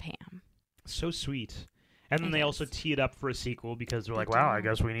propose to Pam. So sweet. And then they also tee it up for a sequel because they're like, wow, I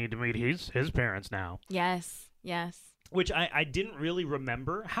guess we need to meet his parents now. Yes, yes. Which I didn't really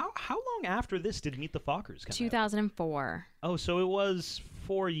remember. How long after this did Meet the Fockers come 2004. out? Oh, so it was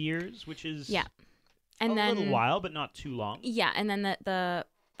 4 years, which is and a little while, but not too long. Yeah, and then the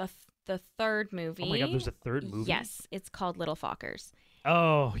third movie. Oh my God, there's a third movie? Yes, it's called Little Fockers.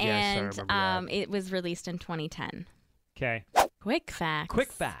 Oh, yes, and, I remember that. It was released in 2010. Okay. Quick facts.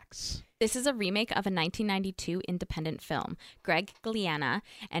 Quick facts. This is a remake of a 1992 independent film. Greg Gliana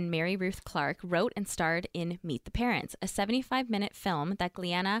and Mary Ruth Clark wrote and starred in Meet the Parents, a 75-minute film that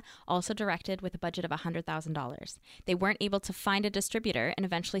Gliana also directed with a budget of $100,000. They weren't able to find a distributor and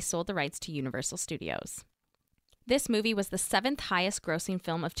eventually sold the rights to Universal Studios. This movie was the 7th highest grossing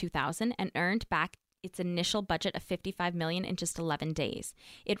film of 2000 and earned back its initial budget of $55 million in just 11 days.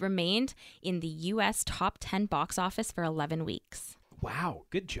 It remained in the U.S. top 10 box office for 11 weeks. Wow,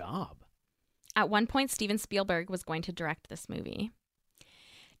 good job. At one point, Steven Spielberg was going to direct this movie.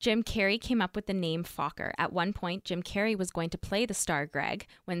 Jim Carrey came up with the name Fokker. At one point, Jim Carrey was going to play the star Greg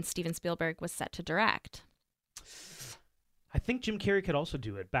when Steven Spielberg was set to direct. I think Jim Carrey could also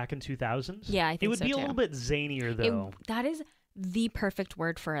do it back in 2000s. Yeah, I think so, It would be too. a little bit zanier, though. That is the perfect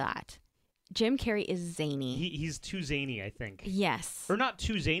word for that. Jim Carrey is zany. He's too zany, I think. Yes. Or not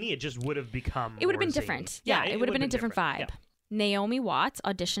too zany, it just would have become It would have more been zany. different. Yeah, it would have been a different vibe. Yeah. Naomi Watts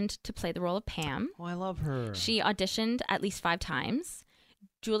auditioned to play the role of Pam. Oh, I love her. She auditioned at least 5 times.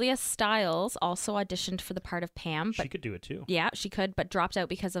 Julia Stiles also auditioned for the part of Pam. She could do it too. Yeah, she could, but dropped out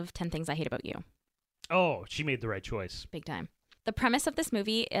because of 10 Things I Hate About You. Oh, she made the right choice. Big time. The premise of this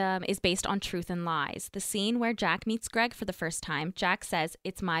movie is based on truth and lies. The scene where Jack meets Greg for the first time, Jack says,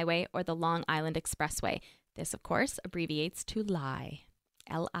 "It's my way or the Long Island Expressway." This, of course, abbreviates to lie.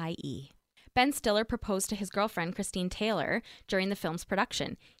 L-I-E. Ben Stiller proposed to his girlfriend, Christine Taylor, during the film's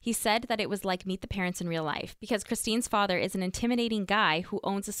production. He said that it was like Meet the Parents in real life, because Christine's father is an intimidating guy who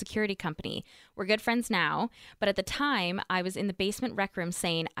owns a security company. We're good friends now, but at the time, I was in the basement rec room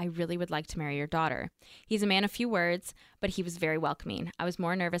saying, "I really would like to marry your daughter." He's a man of few words, but he was very welcoming. I was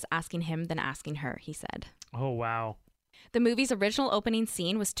more nervous asking him than asking her, he said. Oh, wow. The movie's original opening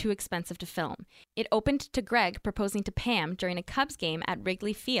scene was too expensive to film. It opened to Greg proposing to Pam during a Cubs game at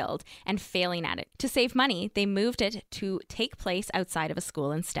Wrigley Field and failing at it. To save money, they moved it to take place outside of a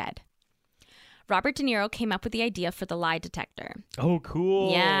school instead. Robert De Niro came up with the idea for the lie detector. Oh,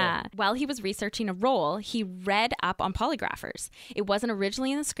 cool. Yeah. While he was researching a role, he read up on polygraphers. It wasn't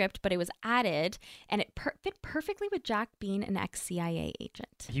originally in the script, but it was added, and it fit perfectly with Jack being an ex-CIA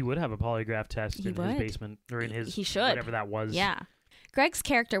agent. He would have a polygraph test He in would. his basement, or in his, He should. whatever that was. Yeah. Greg's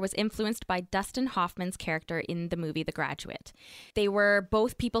character was influenced by Dustin Hoffman's character in the movie The Graduate. They were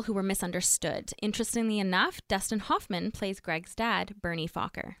both people who were misunderstood. Interestingly enough, Dustin Hoffman plays Greg's dad, Bernie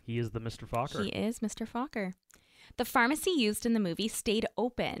Fokker. He is the Mr. Fokker. He is Mr. Fokker. The pharmacy used in the movie stayed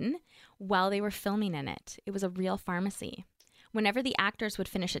open while they were filming in it. It was a real pharmacy. Whenever the actors would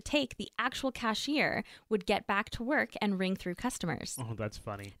finish a take, the actual cashier would get back to work and ring through customers. Oh, that's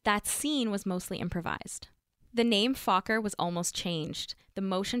funny. That scene was mostly improvised. The name Fokker was almost changed. The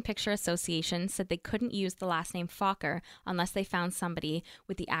Motion Picture Association said they couldn't use the last name Fokker unless they found somebody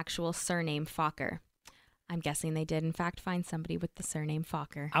with the actual surname Fokker. I'm guessing they did, in fact, find somebody with the surname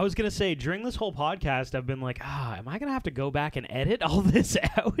Fokker. I was going to say, during this whole podcast, I've been like, am I going to have to go back and edit all this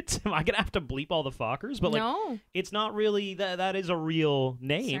out? Am I going to have to bleep all the Fokkers? But no. It's not really, that is a real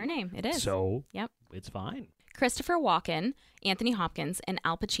name. Surname, it is. So, yep. It's fine. Christopher Walken, Anthony Hopkins, and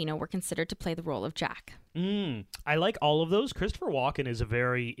Al Pacino were considered to play the role of Jack. I like all of those. Christopher Walken is a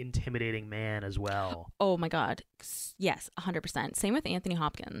very intimidating man as well. Oh my God. Yes, 100%. Same with Anthony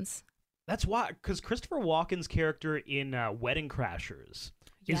Hopkins. That's why, because Christopher Walken's character in Wedding Crashers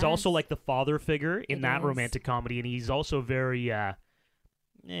is also like the father figure in that romantic comedy, and he's also very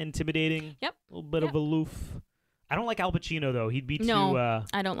intimidating. Yep. A little bit of aloof. I don't like Al Pacino, though. He'd be too...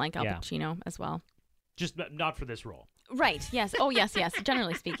 I don't like Al Pacino as well. Just not for this role. Right, yes. Oh, yes.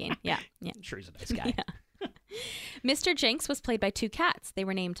 Generally speaking. Yeah. I'm sure he's a nice guy. Yeah. Mr. Jinx was played by 2 cats. They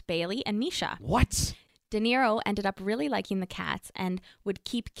were named Bailey and Misha. What? De Niro ended up really liking the cats and would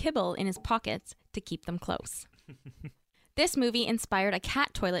keep kibble in his pockets to keep them close. This movie inspired a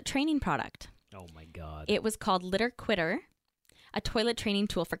cat toilet training product. Oh, my God. It was called Litter Quitter, a toilet training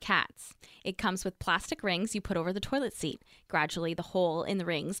tool for cats. It comes with plastic rings you put over the toilet seat. Gradually, the hole in the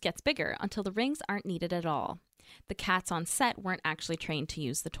rings gets bigger until the rings aren't needed at all. The cats on set weren't actually trained to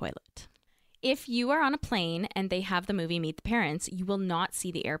use the toilet. If you are on a plane and they have the movie Meet the Parents, you will not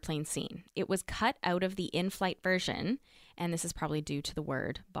see the airplane scene. It was cut out of the in-flight version, and this is probably due to the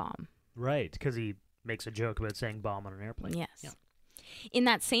word bomb. Right, because he makes a joke about saying bomb on an airplane. Yes. Yeah. In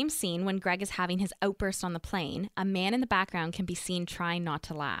that same scene, when Greg is having his outburst on the plane, a man in the background can be seen trying not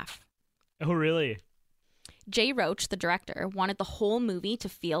to laugh. Oh, really? Jay Roach, the director, wanted the whole movie to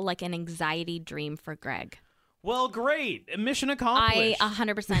feel like an anxiety dream for Greg. Well, great. Mission accomplished. I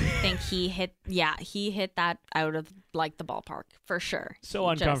 100% think he hit that out of like the ballpark for sure. So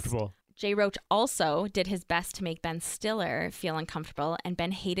uncomfortable. Jay Roach also did his best to make Ben Stiller feel uncomfortable, and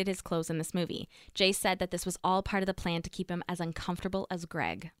Ben hated his clothes in this movie. Jay said that this was all part of the plan to keep him as uncomfortable as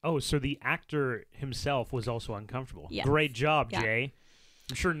Greg. Oh, so the actor himself was also uncomfortable. Yes. Great job, Jay.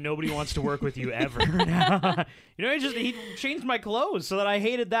 I'm sure nobody wants to work with you ever now. He changed my clothes so that I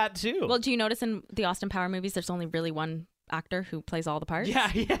hated that too. Well, do you notice in the Austin Power movies there's only really one actor who plays all the parts?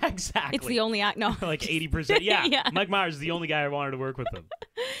 Yeah, exactly. It's the only no. Like 80%. Yeah. Yeah. Mike Myers is the only guy I wanted to work with him.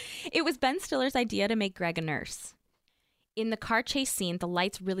 It was Ben Stiller's idea to make Greg a nurse. In the car chase scene, the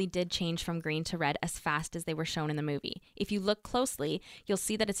lights really did change from green to red as fast as they were shown in the movie. If you look closely, you'll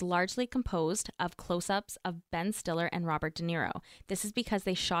see that it's largely composed of close-ups of Ben Stiller and Robert De Niro. This is because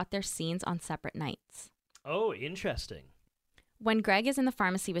they shot their scenes on separate nights. Oh, interesting. When Greg is in the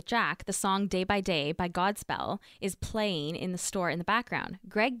pharmacy with Jack, the song Day by Day by Godspell is playing in the store in the background.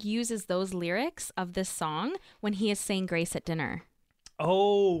 Greg uses those lyrics of this song when he is saying grace at dinner.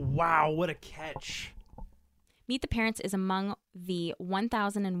 Oh, wow, what a catch. Meet the Parents is among the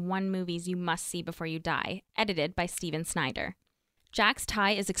 1001 movies you must see before you die, edited by Steven Snyder. Jack's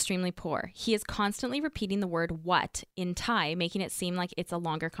Thai is extremely poor. He is constantly repeating the word what in Thai, making it seem like it's a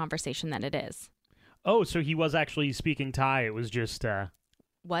longer conversation than it is. Oh, so he was actually speaking Thai. It was just,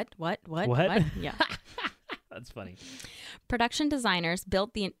 What? What? Yeah. That's funny. Production designers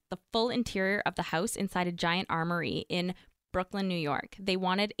built the full interior of the house inside a giant armory in Brooklyn, New York. They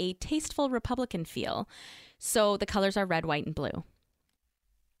wanted a tasteful Republican feel, so the colors are red, white, and blue.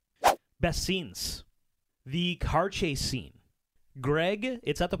 Best scenes. The car chase scene. Greg,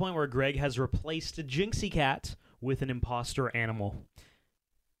 it's at the point where Greg has replaced Jinxie Cat with an imposter animal.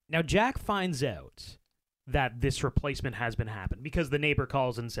 Now, Jack finds out that this replacement has been happened because the neighbor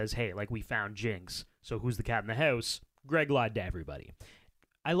calls and says, hey, like, we found Jinx. So who's the cat in the house? Greg lied to everybody.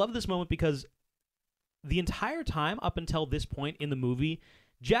 I love this moment because the entire time up until this point in the movie,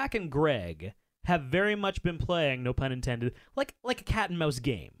 Jack and Greg have very much been playing, no pun intended, like a cat and mouse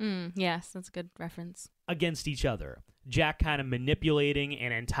game. Yes, that's a good reference. Against each other. Jack kind of manipulating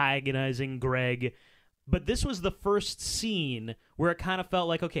and antagonizing Greg. But this was the first scene where it kind of felt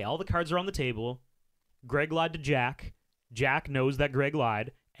like, okay, all the cards are on the table. Greg lied to Jack. Jack knows that Greg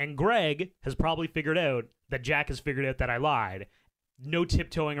lied. And Greg has probably figured out that Jack has figured out that I lied. No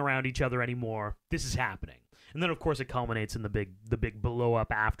tiptoeing around each other anymore. This is happening. And then, of course, it culminates in the big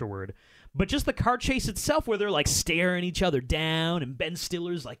blow-up afterward. But just the car chase itself, where they're, like, staring each other down, and Ben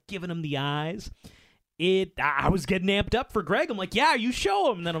Stiller's, like, giving them the eyes. I was getting amped up for Greg. I'm like, yeah, you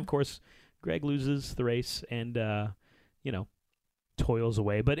show him. And then, of course, Greg loses the race and, toils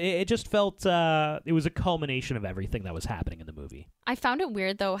away. But it just felt, it was a culmination of everything that was happening in the movie. I found it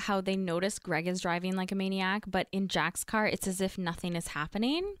weird, though, how they notice Greg is driving like a maniac, but in Jack's car, it's as if nothing is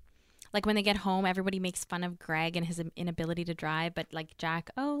happening. Like, when they get home, everybody makes fun of Greg and his inability to drive, but, like,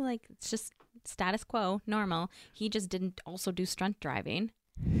 Jack, it's just status quo, normal. He just didn't also do stunt driving.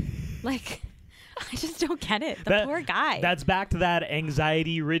 Like, I just don't get it. The poor guy. That's back to that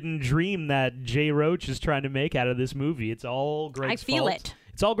anxiety-ridden dream that Jay Roach is trying to make out of this movie. It's all Greg's fault. I feel it.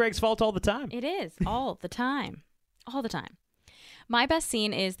 It's all Greg's fault all the time. It is. All the time. All the time. My best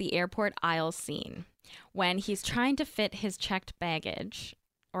scene is the airport aisle scene when he's trying to fit his checked baggage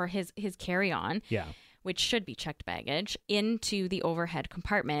or his carry-on, which should be checked baggage, into the overhead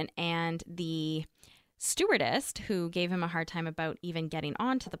compartment, and the stewardess, who gave him a hard time about even getting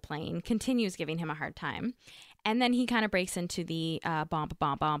onto the plane, continues giving him a hard time. And then he kind of breaks into the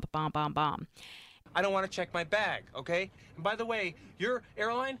bomb. I don't want to check my bag, okay? And by the way, your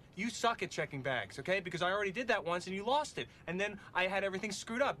airline, you suck at checking bags, okay? Because I already did that once and you lost it. And then I had everything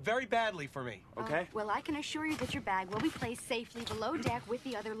screwed up very badly for me, okay? Well, I can assure you that your bag will be placed safely below deck with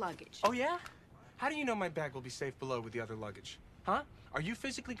the other luggage. Oh, yeah? How do you know my bag will be safe below with the other luggage? Huh? Are you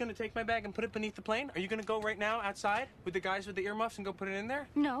physically going to take my bag and put it beneath the plane? Are you going to go right now outside with the guys with the earmuffs and go put it in there?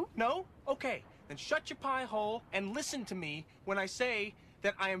 No. No? Okay. Then shut your pie hole and listen to me when I say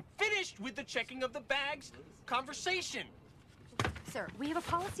that I am finished with the checking of the bags conversation. Sir, we have a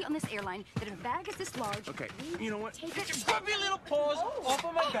policy on this airline that if a bag is this large... Okay, you know what? Just grab me a little paws off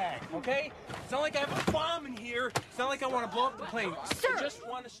of my bag, okay? It's not like I have a bomb in here. It's not like I want to blow up the plane. Sir! I just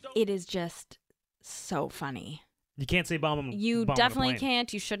want to It is just so funny. You can't say bomb. You bomb definitely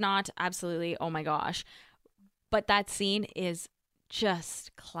can't. You should not. Absolutely. Oh my gosh. But that scene is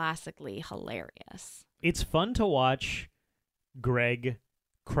just classically hilarious. It's fun to watch Greg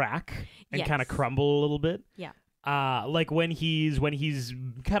crack and kind of crumble a little bit. Yeah. Like when he's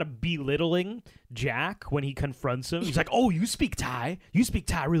kind of belittling Jack when he confronts him. He's like, "Oh, you speak Thai. You speak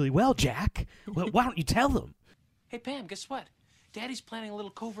Thai really well, Jack. Well, why don't you tell them?" Hey, Pam, guess what? Daddy's planning a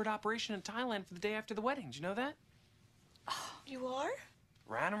little covert operation in Thailand for the day after the wedding. Did you know that? You are?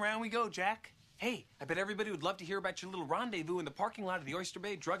 Round and round we go, Jack. Hey, I bet everybody would love to hear about your little rendezvous in the parking lot of the Oyster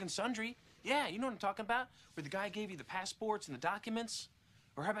Bay Drug and Sundry. Yeah, you know what I'm talking about? Where the guy gave you the passports and the documents.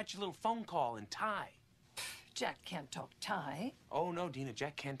 Or how about your little phone call in Thai? Jack can't talk Thai. Oh, no, Dina,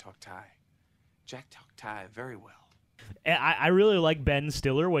 Jack can talk Thai. Jack talked Thai very well. I really like Ben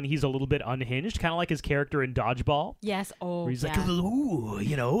Stiller when he's a little bit unhinged, kind of like his character in Dodgeball. Yes. Oh, where he's yeah. like,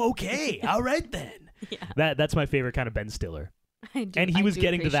 "Ooh, okay, all right then." Yeah. That's my favorite kind of Ben Stiller. I do, and he was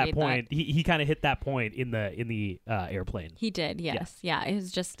getting to that appreciate point. He kind of hit that point in the airplane. He did. Yes. Yeah. It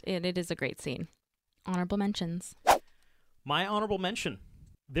was just it is a great scene. Honorable mentions. My honorable mention.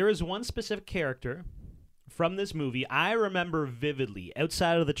 There is one specific character from this movie I remember vividly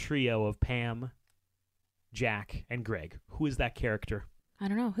outside of the trio of Pam, Jack, and Greg. Who is that character? I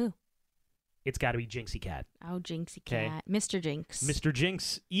don't know. Who? It's got to be Jinxie Cat. Oh, Jinxie Cat. Mr. Jinx. Mr.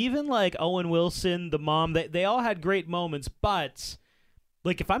 Jinx. Even like Owen Wilson, the mom, they all had great moments, but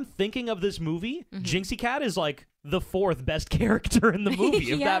Like, if I'm thinking of this movie, Jinxie Cat is, like, the 4th best character in the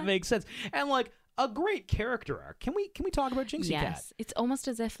movie, if that makes sense. And, like, a great character arc. Can we talk about Jinxie Cat? Yes. It's almost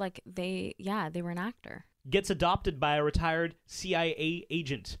as if, like, they were an actor. Gets adopted by a retired CIA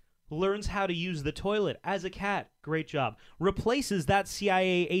agent. Learns how to use the toilet as a cat. Great job. Replaces that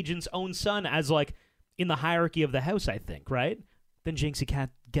CIA agent's own son as, like, in the hierarchy of the house, I think, right? Then Jinxie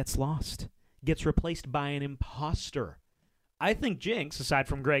Cat gets lost. Gets replaced by an imposter. I think Jinx, aside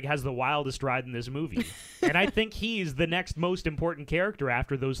from Greg, has the wildest ride in this movie. And I think he's the next most important character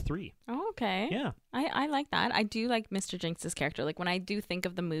after those 3. Oh, okay. Yeah. I like that. I do like Mr. Jinx's character. Like, when I do think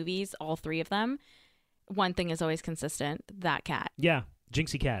of the movies, all 3 of them, one thing is always consistent. That cat. Yeah.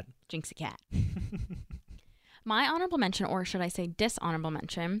 Jinxie Cat. Jinxie Cat. My honorable mention, or should I say dishonorable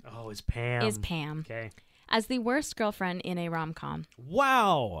mention, is Pam. Okay. As the worst girlfriend in a rom-com.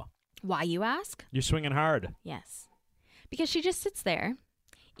 Wow. Why, you ask? You're swinging hard. Yes. Because she just sits there,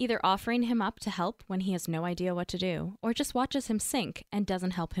 either offering him up to help when he has no idea what to do, or just watches him sink and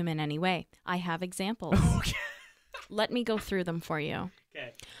doesn't help him in any way. I have examples. Okay. Let me go through them for you.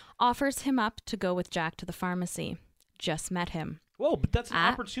 Okay. Offers him up to go with Jack to the pharmacy. Just met him. Whoa, but that's an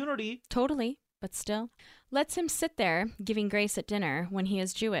opportunity. Totally, but still. Lets him sit there, giving grace at dinner when he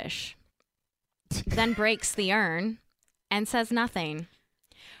is Jewish. Then breaks the urn and says nothing.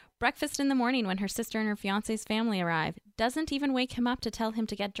 Breakfast in the morning when her sister and her fiance's family arrive. Doesn't even wake him up to tell him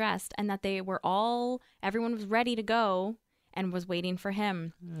to get dressed and that everyone was ready to go and was waiting for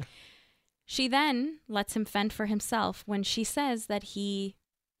him. She then lets him fend for himself when she says that he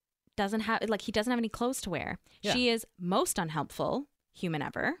doesn't have any clothes to wear. Yeah. She is most unhelpful human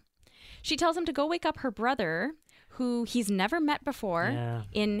ever. She tells him to go wake up her brother, who he's never met before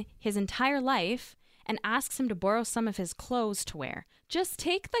in his entire life, and asks him to borrow some of his clothes to wear. Just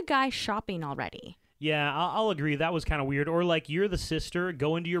take the guy shopping already. Yeah, I'll agree. That was kind of weird. Or, like, you're the sister,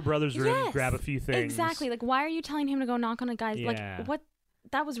 go into your brother's room, grab a few things. Exactly. Like, why are you telling him to go knock on a guy's... Like, what...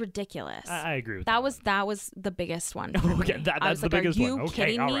 That was ridiculous. I agree with that. That was the biggest one. Okay, that's the biggest one. Are you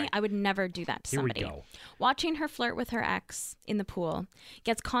kidding me? I would never do that to somebody. Here we go. Watching her flirt with her ex in the pool,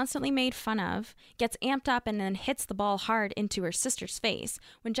 gets constantly made fun of, gets amped up and then hits the ball hard into her sister's face.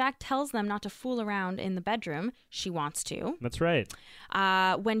 When Jack tells them not to fool around in the bedroom, she wants to. That's right.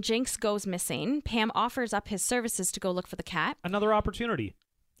 When Jinx goes missing, Pam offers up his services to go look for the cat. Another opportunity.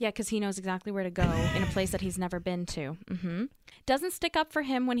 Yeah, because he knows exactly where to go in a place that he's never been to. Doesn't stick up for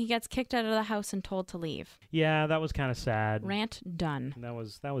him when he gets kicked out of the house and told to leave. Yeah, that was kind of sad. Rant done. That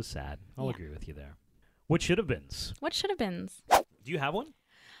was sad. I'll agree with you there. What should have beens? What should have beens? Do you have one?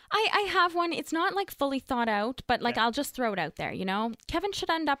 I have one. It's not like fully thought out, but like I'll just throw it out there, you know? Kevin should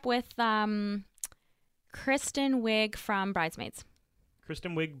end up with Kristen Wiig from Bridesmaids.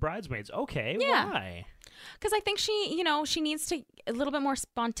 Kristen Wiig, Bridesmaids. Okay, yeah. Why? Because I think she needs to a little bit more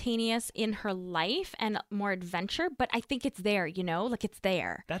spontaneous in her life and more adventure, but I think it's there, like it's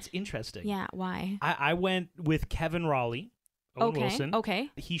there. That's interesting. Yeah, why? I went with Kevin Raleigh, Owen Wilson.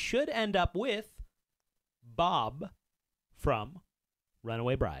 Okay. He should end up with Bob from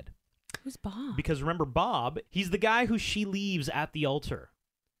Runaway Bride. Who's Bob? Because remember Bob, he's the guy who she leaves at the altar.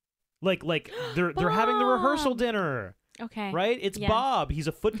 Like they're having the rehearsal dinner. Okay. Right? It's Bob. He's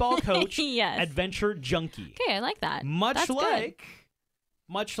a football coach, yes. adventure junkie. Okay, I like that. Much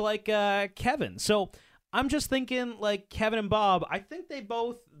like Kevin. So I'm just thinking like Kevin and Bob, I think they've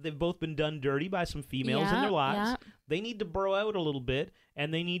both been done dirty by some females in their lives. Yeah. They need to bro out a little bit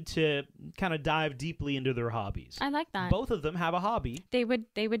and they need to kind of dive deeply into their hobbies. I like that. Both of them have a hobby. They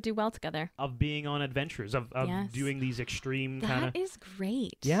would do well together. Of being on adventures, of doing these extreme kind of. That is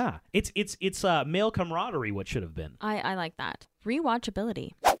great. Yeah. It's male camaraderie what should have been. I like that.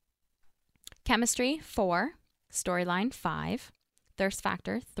 Rewatchability. Chemistry 4, storyline 5, thirst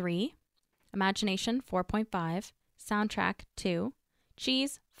factor 3, imagination 4.5, soundtrack 2,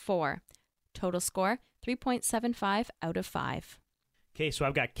 cheese 4, total score 3.75 out of 5. Okay, so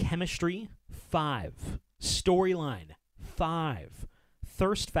I've got chemistry 5, storyline 5,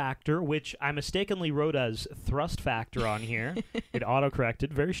 thirst factor, which I mistakenly wrote as thrust factor on here. It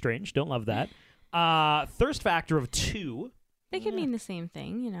autocorrected. Very strange. Don't love that. Thirst factor of 2. They could mean the same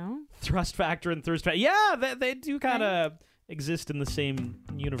thing, Thrust factor and thirst factor. Yeah, they do kind of exist in the same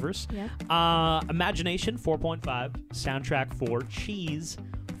universe. Yeah. Imagination 4.5, soundtrack 4, cheese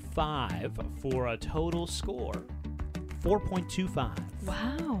 5 for a total score 4.25.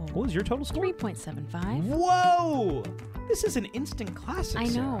 Wow. What was your total score? 3.75. Whoa! This is an instant classic. I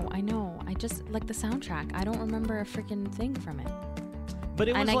know. I just like the soundtrack. I don't remember a freaking thing from it. But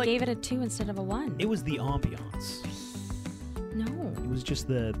it was I gave it a 2 instead of a 1. It was the ambiance. No. It was just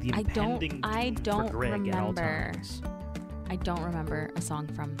the impending I don't for Greg remember. at all times. I don't remember a song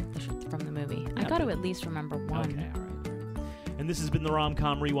from the movie. I got to at least remember one. Okay, all right. And this has been the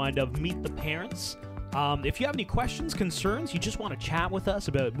Rom-Com Rewind of Meet the Parents. If you have any questions, concerns, you just want to chat with us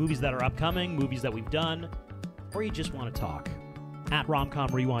about movies that are upcoming, movies that we've done, or you just want to talk, at Rom-Com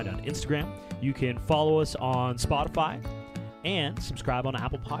Rewind on Instagram. You can follow us on Spotify and subscribe on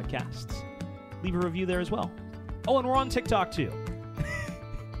Apple Podcasts. Leave a review there as well. Oh, and we're on TikTok too.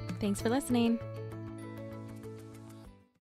 Thanks for listening.